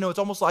God. You know, it's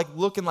almost like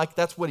looking like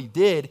that's what he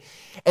did.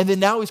 And then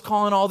now he's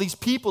calling all these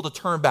people to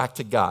turn back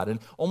to God. And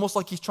almost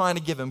like he's trying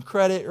to give him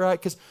credit, right?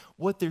 Because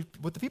what the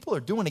people are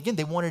doing, again,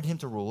 they wanted him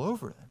to rule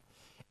over them.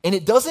 And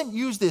it doesn't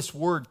use this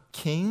word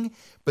king,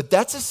 but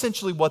that's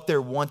essentially what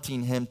they're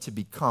wanting him to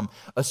become.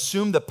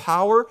 Assume the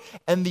power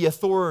and the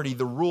authority,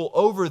 the rule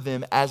over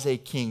them as a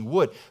king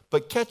would.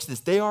 But catch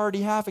this, they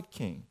already have a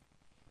king.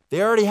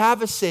 They already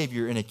have a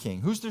savior and a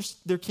king. Who's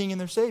their king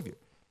and their savior?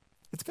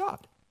 It's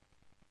God.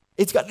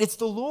 It's God. It's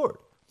the Lord.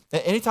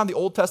 And anytime the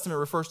Old Testament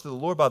refers to the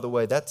Lord, by the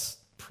way, that's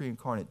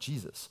pre-incarnate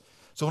Jesus.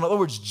 So in other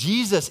words,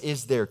 Jesus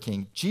is their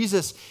king.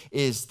 Jesus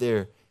is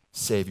their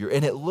Savior.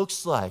 And it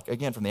looks like,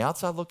 again, from the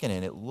outside looking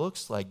in, it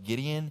looks like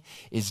Gideon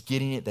is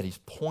getting it, that he's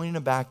pointing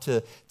it back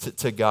to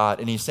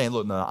God, and he's saying,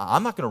 look, no,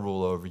 I'm not going to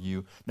rule over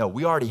you. No,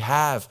 we already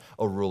have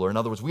a ruler. In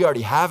other words, we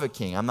already have a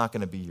king. I'm not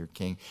going to be your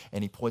king.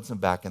 And he points them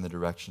back in the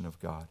direction of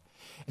God.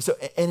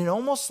 And it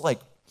almost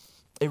like,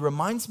 it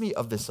reminds me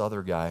of this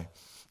other guy,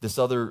 this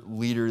other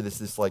leader,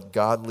 this like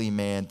godly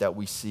man that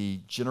we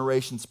see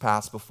generations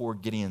past before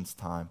Gideon's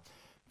time,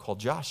 called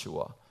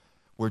Joshua.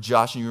 Where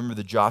Joshua, you remember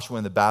the Joshua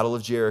in the Battle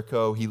of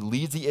Jericho, he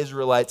leads the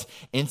Israelites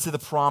into the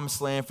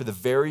promised land for the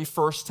very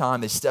first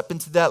time. They step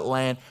into that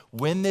land,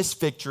 win this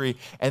victory,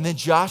 and then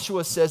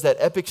Joshua says that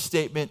epic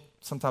statement.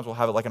 Sometimes we'll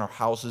have it like in our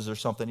houses or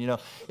something, you know.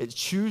 It's,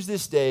 choose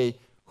this day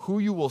who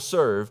you will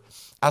serve.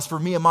 As for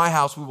me and my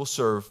house, we will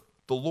serve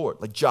the Lord.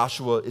 Like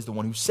Joshua is the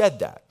one who said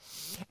that.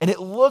 And it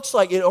looks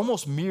like it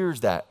almost mirrors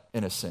that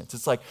in a sense.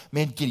 It's like,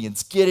 man,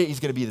 Gideon's get it. He's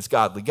going to be this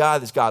godly guy,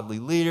 this godly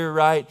leader,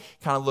 right?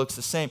 Kind of looks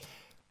the same.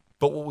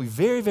 But what we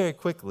very, very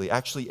quickly,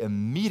 actually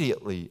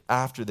immediately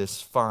after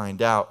this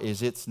find out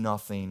is it's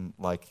nothing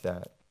like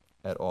that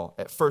at all.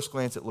 At first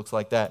glance, it looks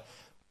like that,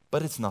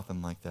 but it's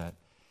nothing like that.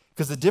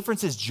 Because the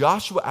difference is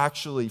Joshua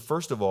actually,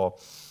 first of all,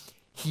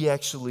 he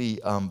actually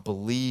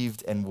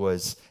believed and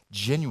was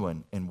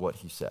genuine in what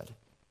he said.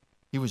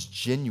 He was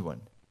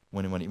genuine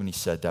when he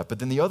said that. But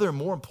then the other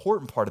more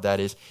important part of that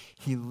is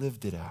he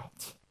lived it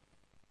out.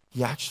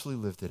 He actually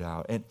lived it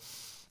out. And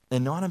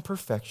not in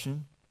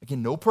perfection.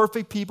 Again, no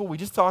perfect people. We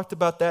just talked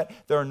about that.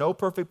 There are no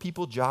perfect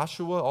people.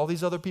 Joshua, all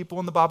these other people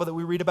in the Bible that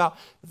we read about,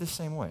 are the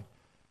same way.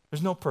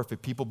 There's no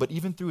perfect people, but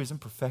even through his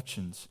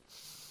imperfections,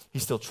 he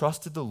still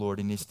trusted the Lord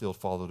and he still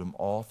followed him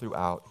all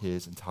throughout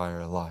his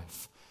entire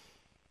life.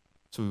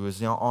 So he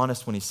was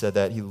honest when he said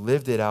that. He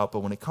lived it out. But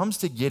when it comes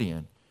to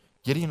Gideon,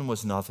 Gideon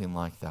was nothing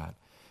like that.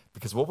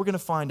 Because what we're going to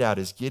find out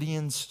is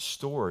Gideon's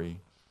story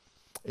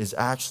is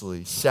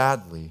actually,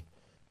 sadly,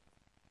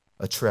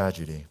 a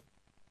tragedy.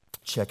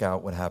 Check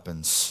out what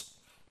happens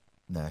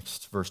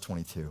next. Verse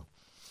 22.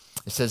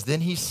 It says,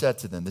 then he said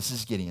to them, this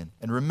is Gideon.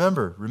 And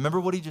remember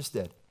what he just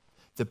did.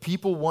 The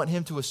people want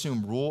him to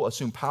assume rule,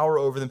 assume power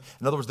over them.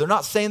 In other words, they're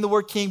not saying the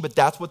word king, but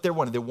that's what they're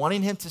wanting. They're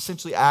wanting him to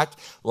essentially act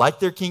like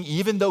their king,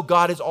 even though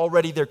God is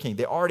already their king.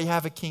 They already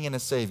have a king and a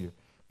savior,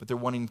 but they're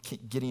wanting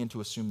Gideon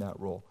to assume that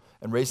role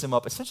and raise him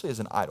up essentially as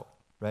an idol,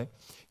 right?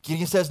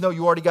 Gideon says, no,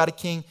 you already got a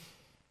king.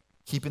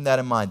 Keeping that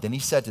in mind, then he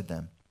said to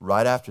them,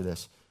 right after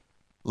this,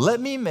 let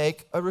me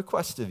make a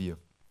request of you.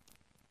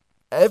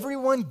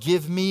 Everyone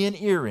give me an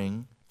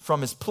earring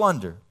from his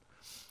plunder.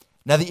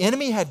 Now the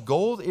enemy had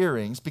gold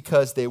earrings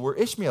because they were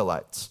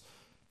Ishmaelites.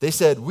 They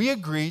said, we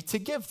agree to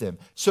give them.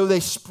 So they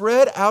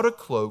spread out a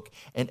cloak,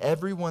 and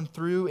everyone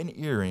threw an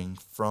earring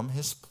from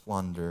his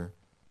plunder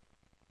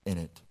in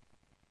it.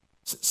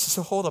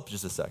 So hold up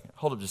just a second.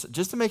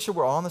 Just to make sure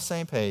we're all on the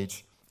same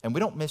page and we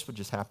don't miss what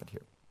just happened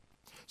here.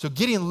 So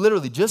Gideon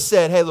literally just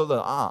said, hey, look,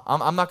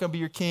 I'm not going to be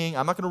your king.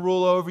 I'm not going to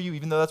rule over you,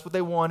 even though that's what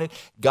they wanted.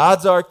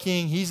 God's our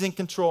king. He's in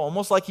control,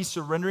 almost like he's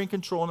surrendering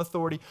control and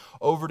authority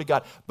over to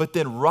God. But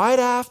then right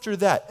after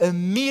that,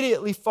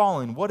 immediately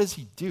following, what does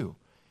he do?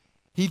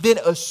 He then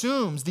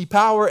assumes the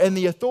power and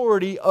the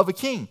authority of a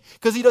king,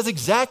 because he does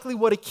exactly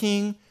what a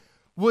king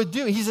would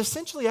do. He's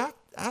essentially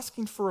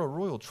asking for a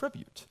royal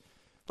tribute.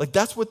 Like,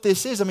 that's what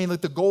this is. I mean,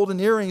 like the golden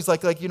earrings,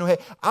 like hey,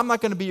 I'm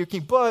not going to be your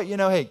king, but,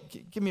 hey,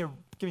 give me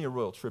a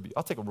royal tribute.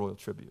 I'll take a royal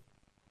tribute.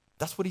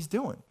 That's what he's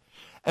doing.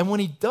 And when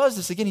he does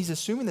this, again, he's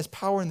assuming this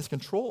power and this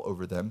control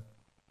over them.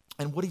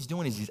 And what he's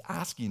doing is he's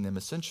asking them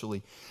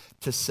essentially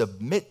to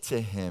submit to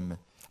him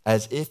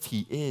as if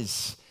he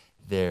is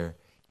their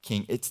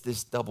king. It's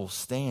this double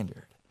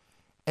standard.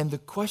 And the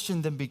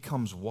question then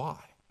becomes why?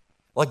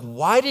 Like,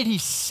 why did he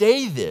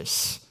say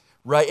this?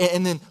 Right?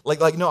 And then like,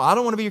 no, I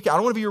don't want to be your king. I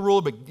don't want to be your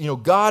ruler,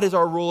 but, God is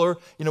our ruler.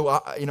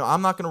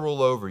 I'm not going to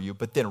rule over you.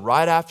 But then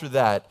right after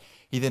that,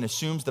 he then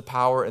assumes the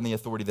power and the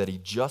authority that he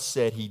just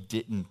said he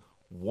didn't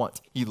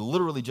want. He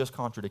literally just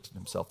contradicted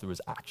himself through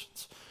his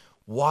actions.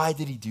 Why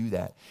did he do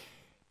that?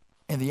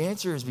 And the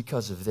answer is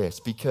because of this.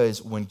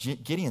 Because when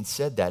Gideon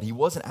said that, he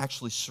wasn't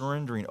actually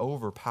surrendering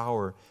over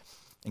power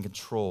and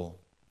control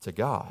to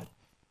God.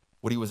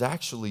 What he was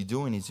actually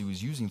doing is he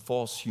was using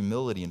false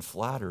humility and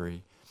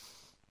flattery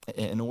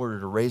in order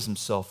to raise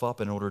himself up,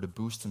 in order to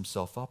boost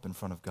himself up in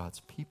front of God's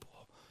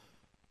people.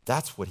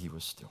 That's what he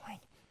was doing.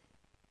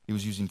 He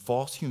was using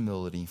false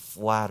humility,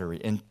 flattery,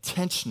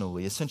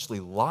 intentionally, essentially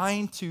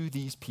lying to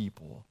these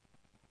people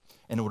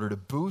in order to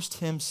boost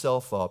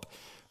himself up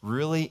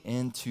really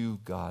into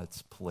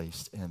God's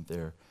place in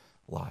their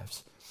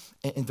lives.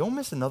 And don't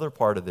miss another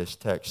part of this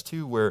text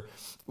too, where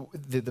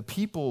the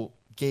people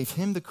gave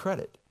him the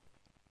credit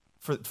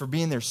for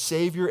being their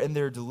savior and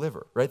their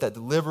deliverer, right? That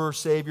deliverer,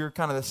 savior,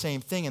 kind of the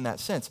same thing in that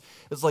sense.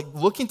 It's like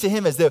looking to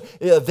him as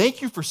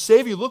thank you for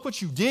saving. Look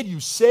what you did. You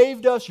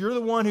saved us. You're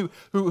the one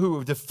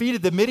who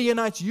defeated the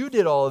Midianites. You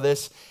did all of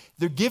this.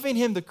 They're giving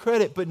him the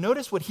credit, but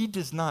notice what he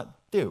does not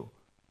do,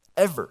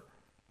 ever.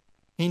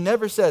 He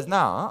never says,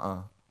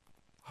 I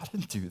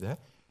didn't do that.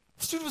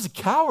 This dude was a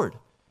coward.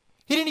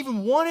 He didn't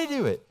even want to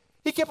do it.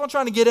 He kept on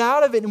trying to get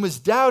out of it and was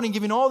doubting,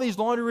 giving all these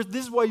laundry lists.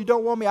 This is why you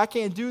don't want me. I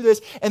can't do this.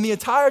 And the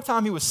entire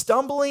time he was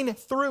stumbling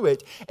through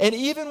it. And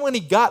even when he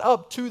got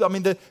up to,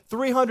 the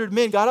 300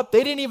 men got up,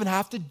 they didn't even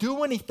have to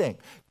do anything.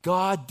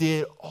 God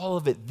did all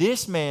of it.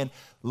 This man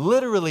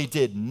literally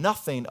did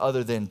nothing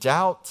other than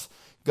doubt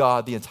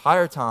God the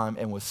entire time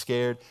and was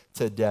scared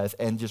to death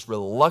and just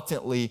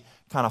reluctantly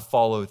kind of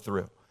followed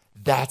through.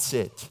 That's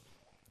it.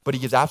 But he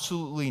gives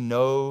absolutely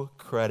no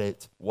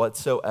credit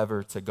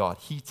whatsoever to God.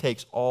 He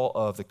takes all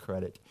of the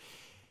credit.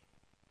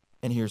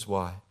 And here's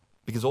why.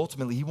 Because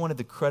ultimately, he wanted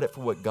the credit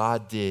for what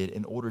God did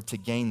in order to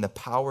gain the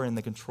power and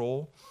the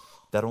control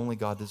that only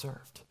God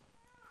deserved.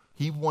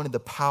 He wanted the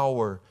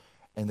power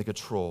and the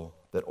control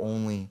that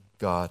only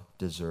God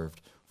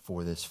deserved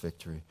for this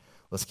victory.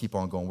 Let's keep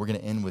on going. We're going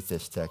to end with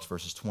this text,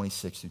 verses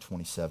 26 through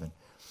 27.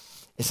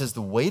 It says,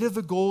 the weight of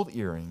the gold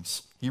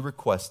earrings he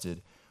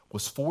requested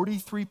was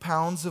 43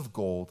 pounds of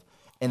gold,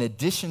 in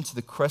addition to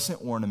the crescent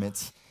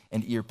ornaments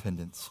and ear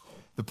pendants,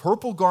 the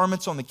purple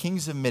garments on the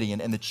kings of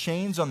Midian, and the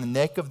chains on the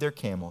neck of their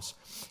camels.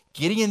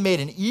 Gideon made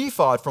an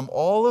ephod from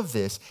all of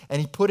this, and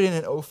he put it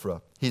in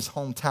Ophrah, his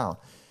hometown.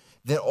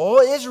 Then all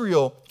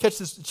Israel, check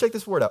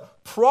this word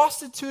out,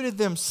 prostituted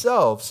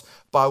themselves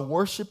by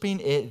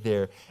worshiping it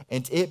there,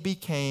 and it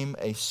became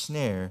a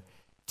snare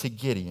to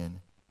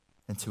Gideon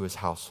and to his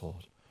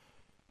household.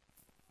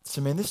 So,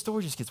 man, this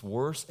story just gets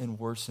worse and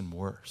worse and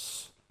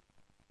worse.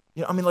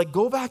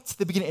 Go back to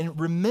the beginning and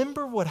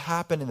remember what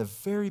happened in the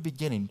very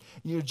beginning.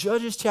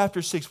 Judges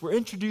chapter 6, we're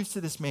introduced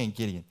to this man,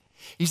 Gideon.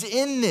 He's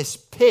in this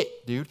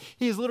pit, dude.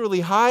 He is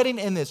literally hiding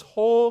in this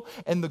hole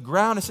in the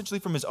ground, essentially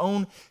from his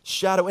own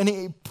shadow. And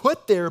he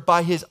put there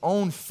by his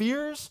own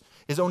fears,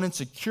 his own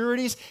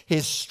insecurities,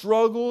 his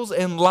struggles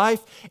in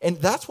life. And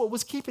that's what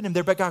was keeping him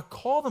there. But God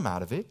called him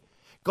out of it.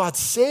 God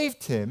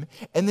saved him.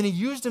 And then he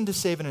used him to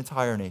save an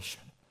entire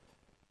nation.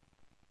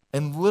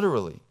 And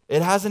literally,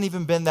 it hasn't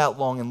even been that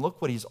long. And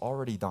look what he's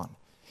already done.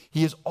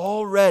 He has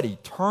already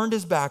turned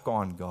his back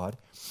on God.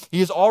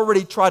 He has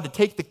already tried to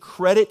take the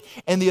credit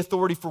and the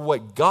authority for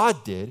what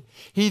God did.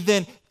 He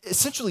then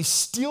essentially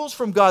steals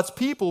from God's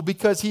people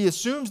because he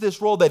assumes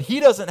this role that he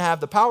doesn't have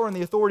the power and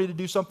the authority to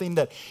do something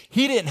that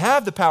he didn't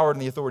have the power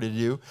and the authority to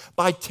do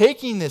by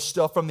taking this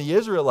stuff from the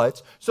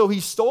Israelites. So he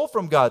stole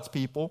from God's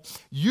people,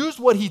 used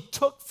what he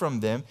took from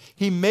them.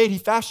 He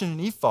fashioned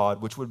an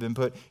ephod, which would have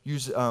been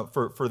used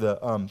for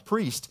the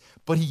priest,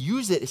 but he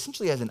used it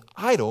essentially as an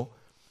idol.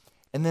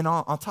 And then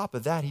on top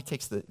of that, he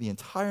takes the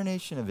entire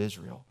nation of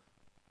Israel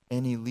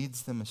and he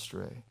leads them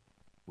astray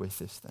with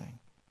this thing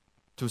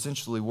to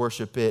essentially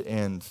worship it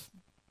and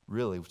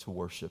really to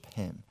worship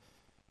him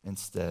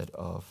instead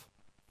of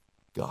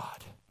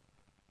God.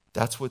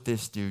 That's what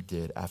this dude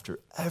did after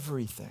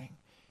everything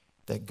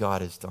that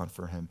God has done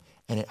for him.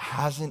 And it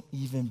hasn't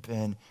even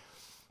been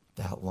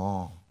that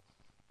long.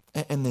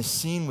 And this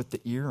scene with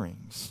the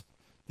earrings,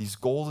 these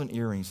golden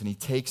earrings, and he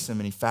takes them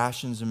and he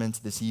fashions them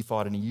into this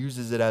ephod and he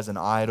uses it as an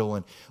idol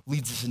and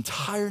leads this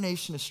entire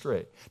nation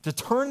astray to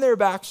turn their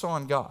backs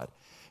on God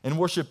and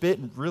worship it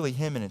and really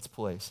him in its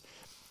place.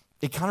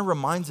 It kind of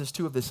reminds us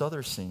too of this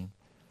other scene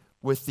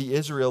with the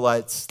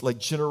Israelites like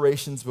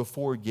generations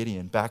before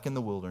Gideon, back in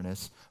the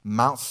wilderness,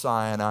 Mount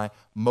Sinai.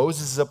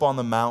 Moses is up on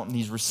the mountain.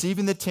 He's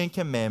receiving the 10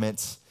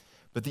 Commandments.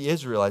 But the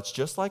Israelites,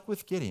 just like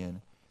with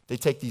Gideon, they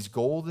take these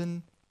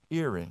golden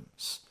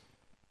earrings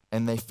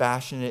and they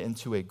fashion it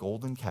into a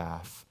golden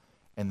calf,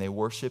 and they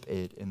worship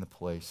it in the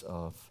place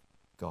of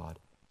God,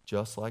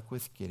 just like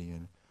with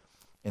Gideon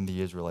and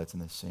the Israelites in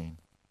this scene.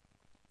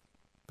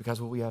 Because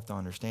what we have to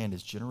understand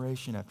is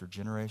generation after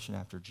generation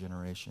after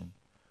generation,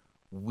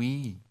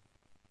 we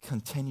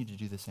continue to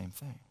do the same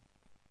thing.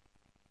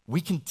 We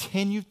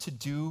continue to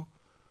do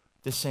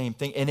the same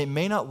thing, and it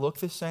may not look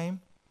the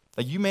same.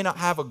 Like you may not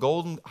have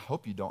I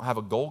hope you don't have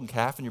a golden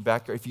calf in your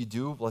backyard. If you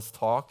do, let's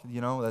talk,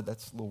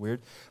 that's a little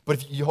weird. But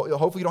if you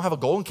hopefully you don't have a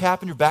golden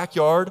calf in your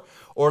backyard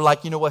or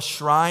like, a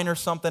shrine or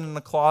something in the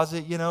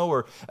closet,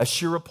 or a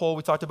Asherah pole.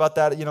 We talked about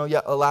that,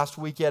 last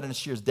week and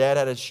Asherah's dad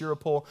had a Asherah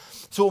pole.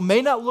 So it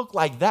may not look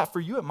like that for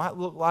you. It might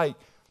look like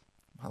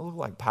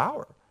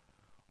power.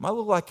 It might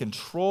look like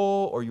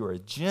control or your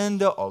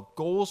agenda or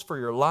goals for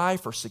your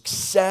life or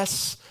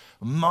success,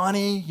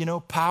 money,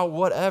 power,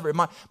 whatever. It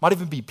might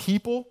even be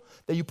people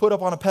that you put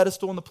up on a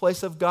pedestal in the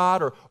place of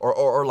God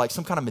or like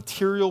some kind of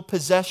material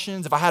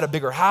possessions. If I had a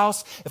bigger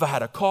house, if I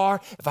had a car,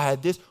 if I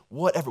had this,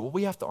 whatever. What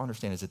we have to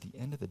understand is at the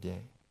end of the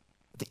day,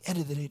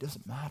 it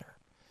doesn't matter.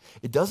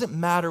 It doesn't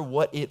matter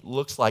what it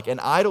looks like. An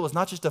idol is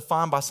not just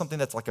defined by something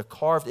that's like a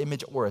carved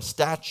image or a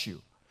statue.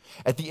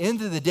 At the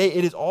end of the day,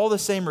 it is all the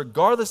same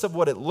regardless of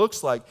what it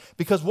looks like,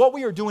 because what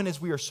we are doing is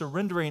we are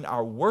surrendering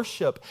our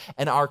worship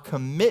and our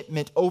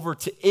commitment over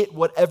to it,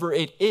 whatever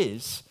it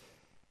is,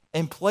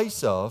 in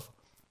place of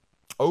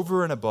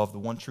over and above the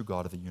one true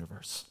God of the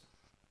universe,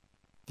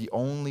 the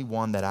only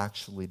one that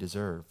actually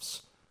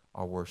deserves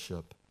our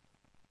worship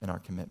and our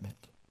commitment.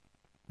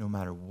 No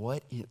matter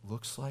what it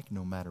looks like,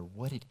 no matter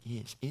what it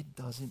is, it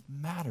doesn't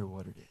matter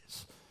what it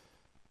is.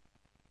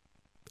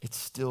 It's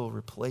still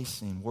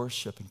replacing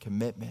worship and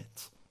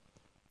commitment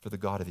for the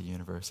God of the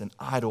universe, an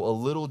idol, a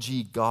little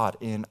g God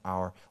in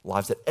our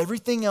lives that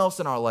everything else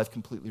in our life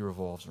completely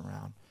revolves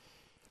around.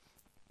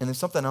 And there's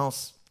something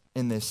else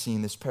in this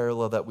scene, this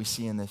parallel that we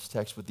see in this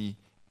text with the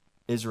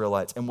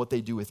Israelites and what they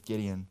do with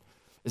Gideon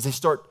is they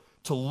start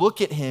to look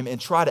at him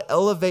and try to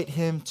elevate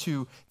him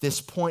to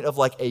this point of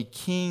like a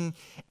king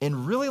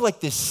and really like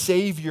this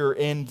savior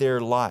in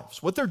their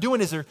lives. What they're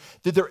doing is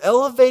they're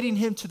elevating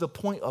him to the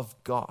point of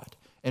God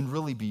and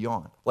really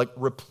beyond, like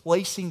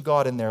replacing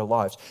God in their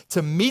lives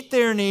to meet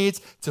their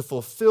needs, to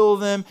fulfill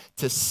them,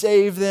 to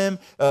save them,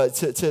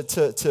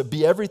 to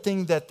be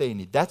everything that they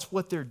need. That's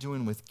what they're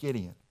doing with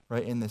Gideon,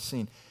 right, in this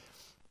scene.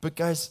 But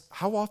guys,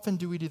 how often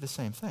do we do the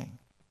same thing?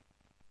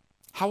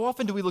 How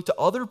often do we look to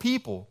other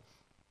people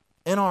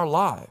in our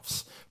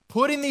lives,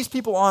 putting these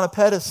people on a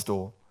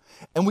pedestal,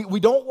 and we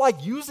don't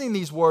like using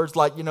these words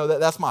like,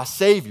 that's my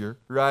savior,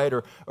 right?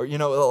 Or we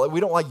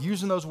don't like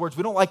using those words.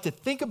 We don't like to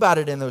think about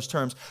it in those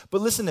terms.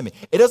 But listen to me.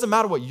 It doesn't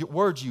matter what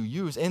words you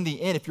use. In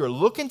the end, if you're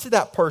looking to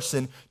that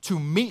person to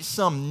meet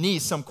some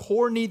need, some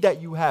core need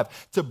that you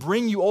have, to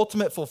bring you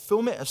ultimate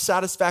fulfillment of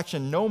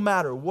satisfaction, no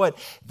matter what,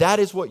 that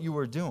is what you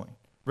are doing,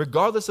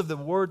 regardless of the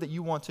word that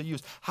you want to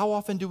use. How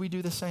often do we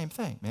do the same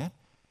thing, man?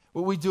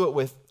 Well, we do it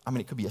with,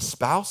 it could be a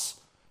spouse.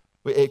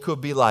 It could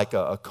be like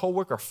a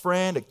coworker, a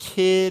friend, a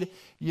kid,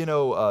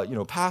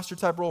 pastor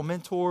type role,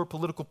 mentor,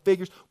 political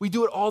figures. We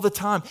do it all the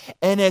time.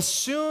 And as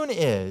soon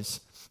as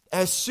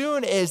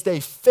they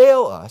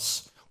fail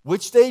us,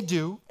 which they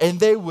do, and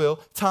they will,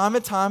 time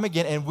and time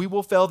again, and we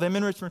will fail them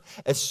in return.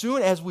 As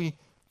soon as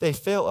they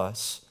fail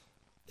us,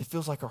 it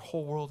feels like our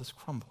whole world is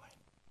crumbling.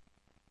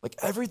 Like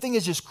everything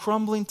is just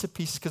crumbling to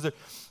pieces because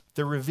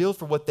they're revealed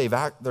for what they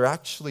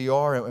actually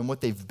are and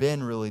what they've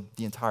been really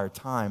the entire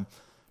time,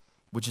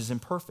 which is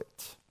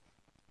imperfect,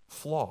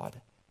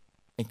 flawed,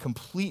 and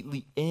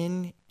completely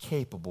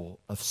incapable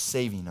of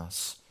saving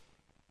us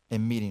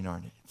and meeting our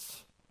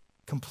needs.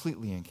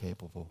 Completely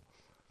incapable.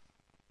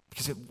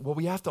 Because what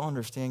we have to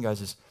understand,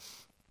 guys, is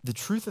the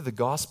truth of the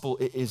gospel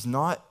is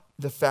not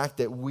the fact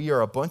that we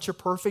are a bunch of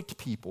perfect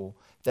people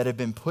that have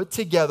been put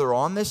together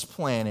on this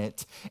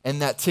planet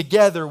and that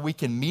together we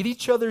can meet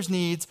each other's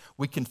needs,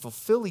 we can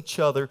fulfill each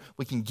other,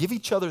 we can give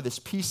each other this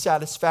peace,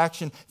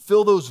 satisfaction,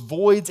 fill those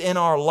voids in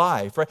our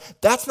life, right?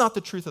 That's not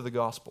the truth of the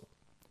gospel.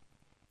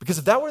 Because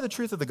if that were the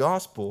truth of the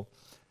gospel,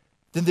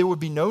 then there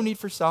would be no need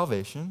for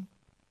salvation,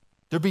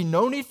 there'd be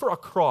no need for a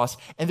cross,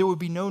 and there would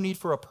be no need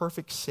for a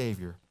perfect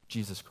Savior,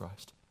 Jesus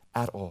Christ,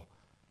 at all.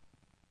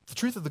 The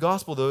truth of the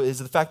gospel, though, is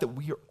the fact that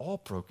we are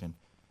all broken.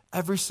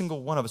 Every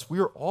single one of us. We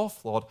are all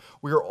flawed.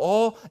 We are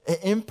all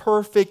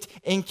imperfect,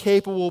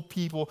 incapable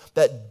people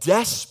that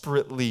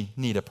desperately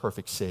need a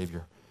perfect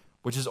Savior,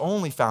 which is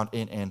only found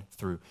in and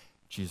through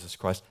Jesus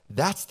Christ.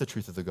 That's the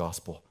truth of the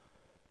gospel.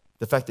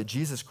 The fact that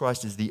Jesus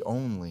Christ is the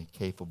only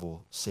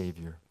capable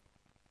Savior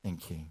and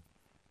King.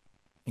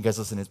 And guys,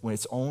 listen,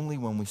 it's only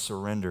when we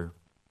surrender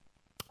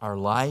our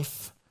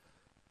life,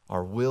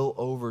 our will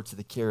over to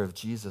the care of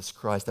Jesus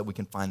Christ that we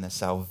can find the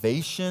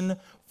salvation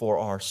for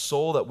our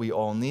soul that we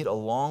all need,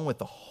 along with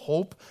the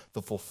hope,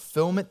 the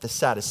fulfillment, the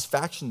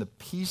satisfaction, the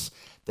peace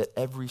that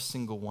every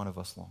single one of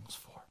us longs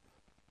for.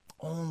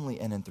 Only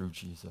in and through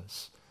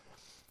Jesus.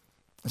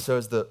 And so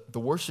as the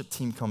worship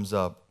team comes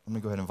up, let me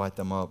go ahead and invite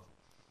them up.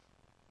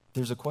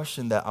 There's a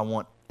question that I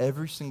want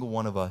every single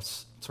one of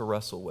us to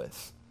wrestle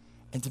with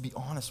and to be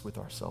honest with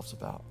ourselves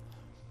about.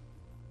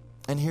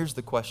 And here's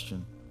the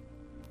question.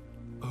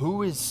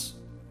 Who is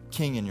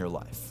king in your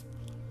life?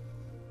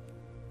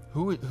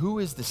 Who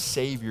is the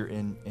Savior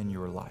in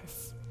your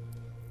life?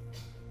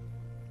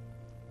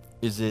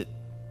 Is it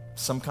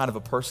some kind of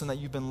a person that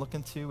you've been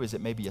looking to? Is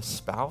it maybe a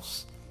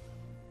spouse?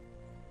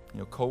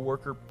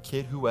 Coworker,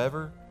 kid,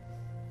 whoever?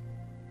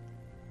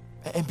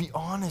 And be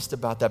honest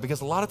about that,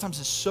 because a lot of times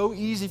it's so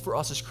easy for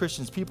us as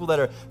Christians, people that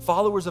are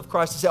followers of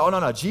Christ, to say, oh,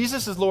 no,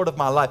 Jesus is Lord of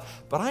my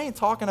life. But I ain't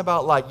talking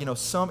about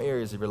some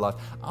areas of your life.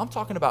 I'm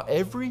talking about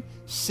every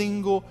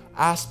single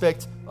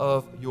aspect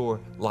of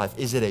your life.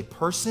 Is it a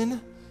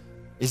person?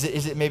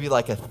 Is it maybe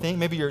like a thing?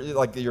 Maybe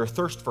you're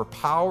thirst for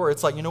power.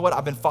 It's like, you know what?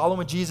 I've been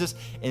following Jesus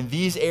in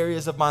these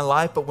areas of my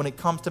life, but when it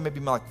comes to maybe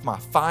my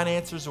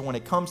finances or when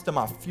it comes to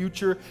my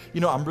future,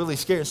 I'm really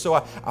scared. So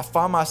I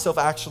find myself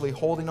actually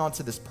holding on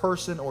to this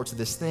person or to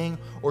this thing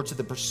or to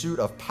the pursuit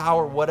of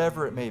power,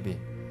 whatever it may be.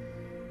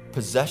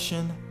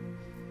 Possession.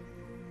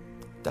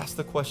 That's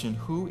the question.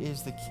 Who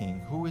is the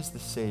King? Who is the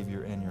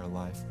Savior in your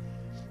life?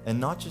 And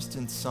not just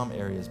in some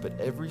areas, but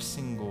every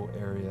single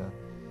area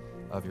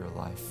of your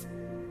life.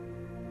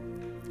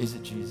 Is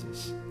it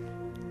Jesus?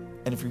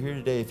 And if you're here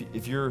today,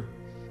 if you're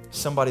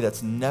somebody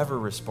that's never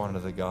responded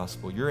to the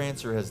gospel, your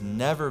answer has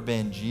never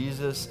been,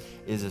 Jesus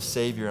is a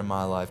Savior in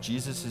my life.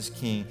 Jesus is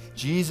King.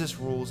 Jesus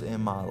rules in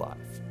my life.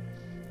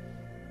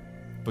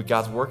 But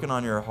God's working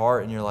on your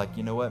heart and you're like,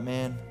 you know what,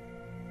 man?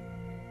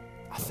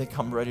 I think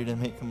I'm ready to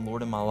make him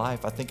Lord in my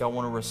life. I think I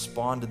want to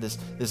respond to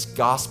this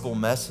gospel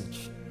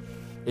message.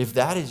 If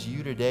that is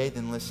you today,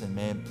 then listen,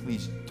 man,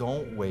 please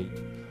don't wait.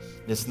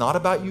 It's not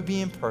about you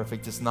being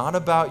perfect. It's not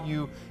about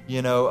you,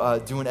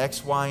 doing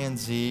X, Y, and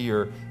Z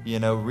or,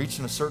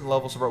 reaching a certain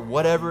level,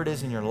 whatever it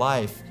is in your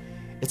life.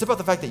 It's about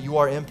the fact that you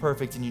are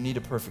imperfect and you need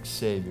a perfect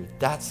Savior.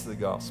 That's the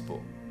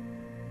gospel.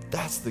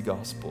 That's the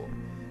gospel.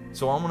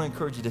 So I'm going to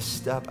encourage you to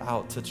step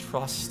out, to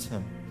trust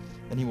him,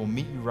 and he will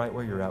meet you right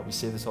where you're at. We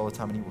say this all the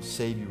time, and he will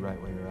save you right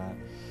where you're at.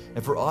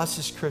 And for us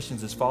as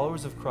Christians, as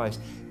followers of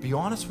Christ, be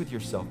honest with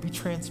yourself. Be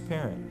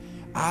transparent.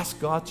 Ask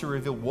God to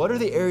reveal what are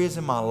the areas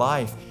in my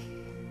life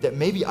that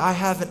maybe I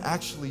haven't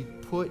actually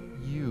put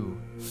you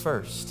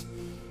first.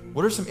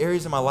 What are some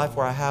areas in my life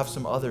where I have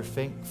some other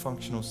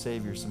functional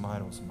saviors, some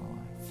idols in my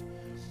life?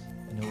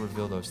 And he'll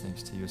reveal those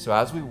things to you. So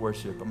as we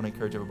worship, I'm going to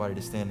encourage everybody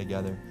to stand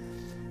together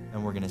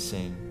and we're going to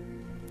sing.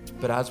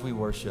 But as we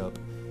worship,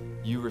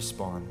 you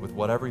respond with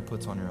whatever he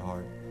puts on your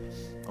heart.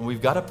 And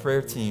we've got a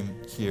prayer team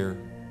here.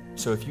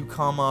 So if you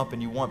come up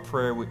and you want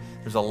prayer,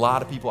 there's a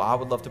lot of people. I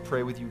would love to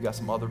pray with you. We've got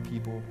some other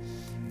people.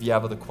 If you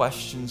have other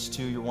questions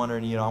too, you're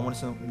wondering, I want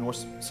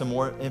some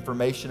more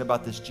information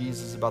about this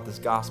Jesus, about this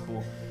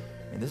gospel.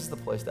 And this is the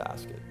place to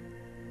ask it.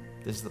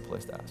 This is the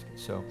place to ask it.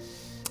 So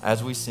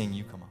as we sing,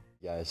 you come up.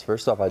 Guys,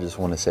 first off, I just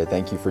want to say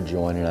thank you for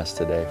joining us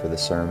today for the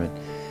sermon.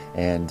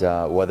 And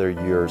whether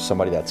you're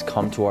somebody that's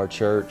come to our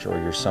church or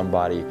you're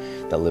somebody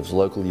that lives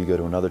locally, you go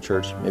to another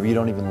church, maybe you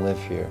don't even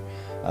live here.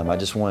 I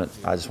just want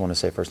to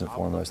say first and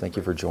foremost, thank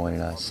you for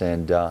joining us,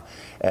 and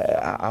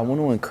I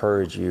want to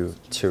encourage you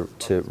to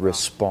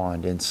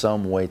respond in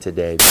some way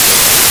today.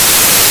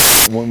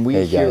 When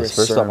we hear a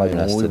sermon,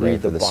 when we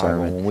read the Bible,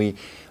 when we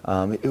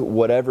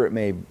whatever it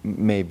may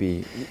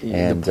be,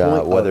 and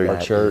whether you're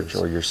church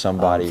or you're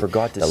somebody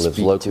that lives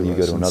locally, you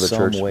go to another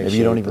church, maybe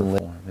you don't even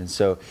live. And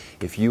so,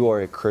 if you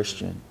are a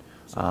Christian,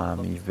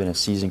 you've been a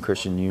seasoned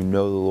Christian, you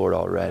know the Lord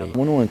already, I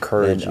want to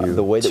encourage you.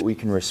 The way that we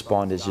can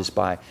respond is just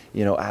by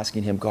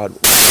asking Him, God,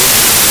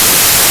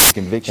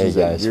 convictions.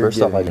 Hey guys,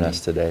 first off, I'm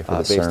us today for the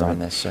based sermon. On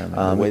this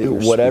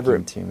sermon, whatever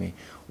it to me.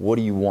 What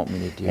do you want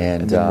me to do?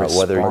 And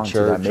whether you're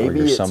church or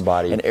you're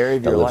somebody an area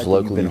of your life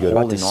locally, you're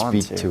about to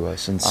speak to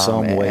us in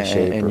some way,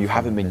 shape, and you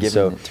haven't been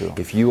given it to Him.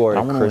 If you are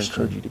a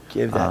Christian, I encourage you to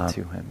give that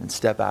to Him and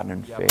step out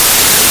in faith.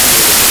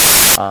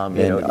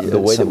 The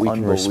way that we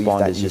can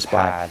respond is just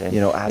by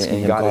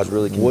asking Him, God,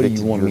 what do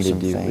you want me to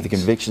do with the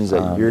convictions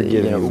that you're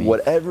giving me,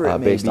 whatever it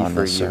may be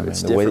for you.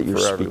 It's the way that you're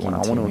speaking. I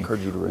want to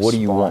encourage you to respond. What do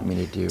you want me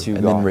to do?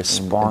 And then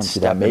respond to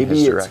that.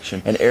 Maybe it's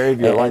an area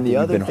of your life that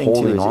you've been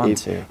holding on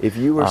to. If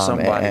you are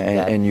somebody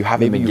and you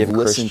haven't been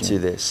listened to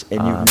this, and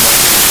you've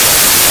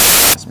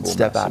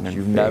step out and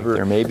you've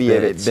never, or maybe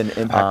it's been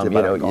impacted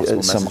by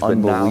some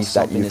unbelief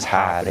that you've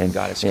had, and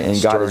God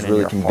has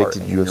really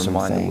convicted you of some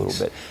things a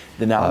little bit.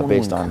 Then now,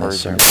 based on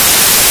this sermon,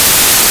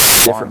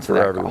 different for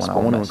everyone. I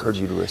want to encourage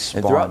you to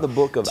respond throughout the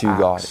book of to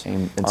God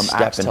and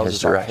step in His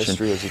direction.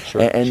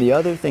 And the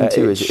other thing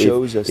too is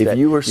if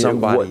you are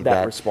somebody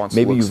that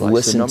maybe you've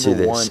listened to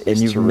this and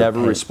you've never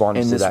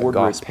responded to that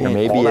gospel,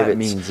 maybe it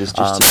means it's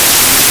just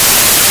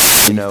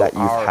that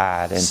you've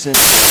had and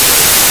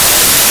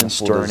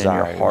stirring in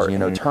your heart,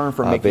 turn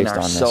from making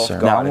ourselves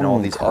God and all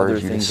these other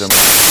things to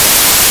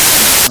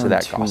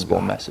that gospel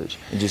message.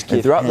 And just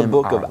give throughout the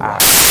book of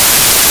Acts.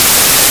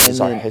 And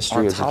our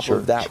history as a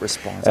church, that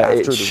response,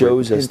 it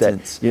shows us that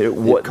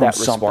what that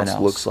response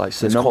looks like.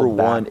 So number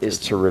one is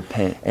to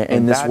repent,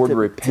 and this word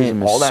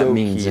repent, all that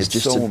means is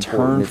just to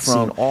turn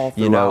from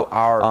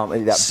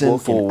our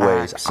sinful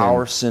ways,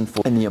 our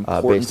sinful, and the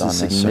importance and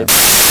significance,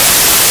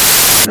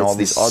 and all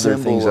these other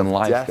things in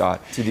life, God,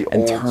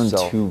 and turn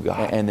to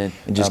God, and then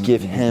just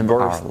give Him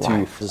our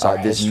life,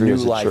 this new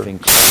life in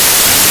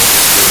Christ.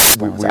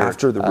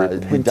 After the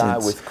repentance, we die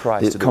with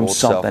Christ, it comes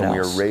something else. We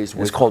are raised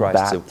with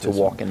Christ to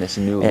walk in this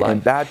new life.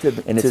 And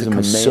baptism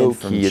is so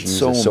key. It's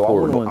so important. So I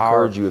want to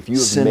encourage you, if you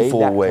have made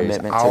that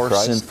commitment to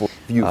Christ,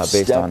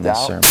 based on this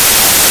sermon,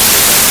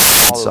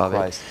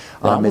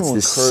 it's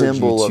the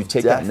symbol of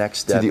take that next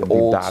step to the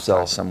old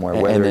self somewhere.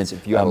 Whether it's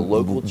if you have a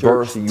local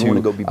church, you want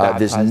to go be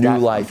baptized, this new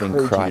life in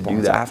Christ.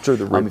 Do that after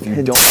the repentance. If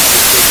you don't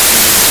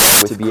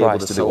with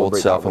Christ to the old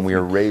self, and we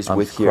are raised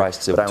with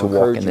Christ to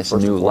walk in this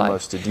new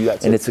life,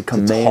 and it's a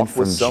command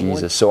from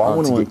Jesus. So I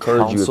want to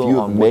encourage you, if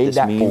you have made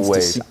that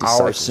ways,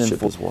 our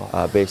sinful,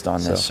 based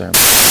on this sermon.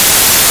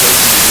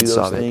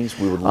 Those things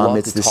we would love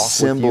it's to the talk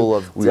symbol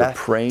with you. Of we are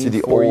praying to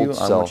the old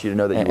self. I want you to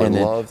know that you are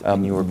loved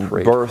and you are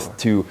birthed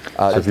to.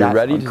 If you're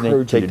ready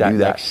to take that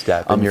next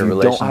step in your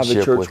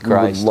relationship with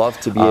Christ, we would love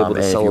to be able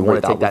to celebrate. If you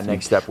want to take that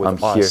next step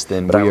with us,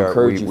 then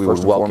we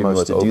would welcome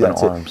you to do that.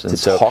 To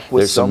talk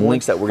with there's some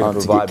links that we're going to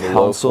provide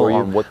below for you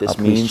on what this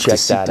means. Check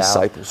that out.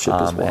 Discipleship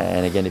as well.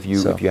 And again, if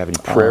you have any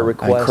prayer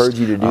requests, I encourage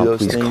you to do those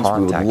things.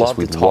 We would love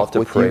to talk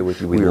to pray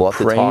with you. We love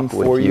to talk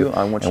with you.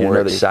 I want you to know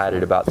that we're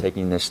excited about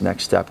taking this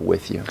next step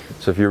with you.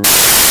 So if you're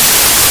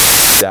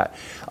that,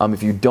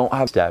 if you don't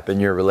have a step in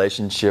your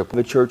relationship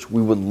with the church,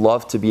 we would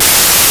love to be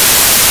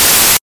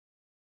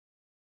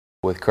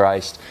with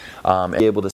Christ, and be able to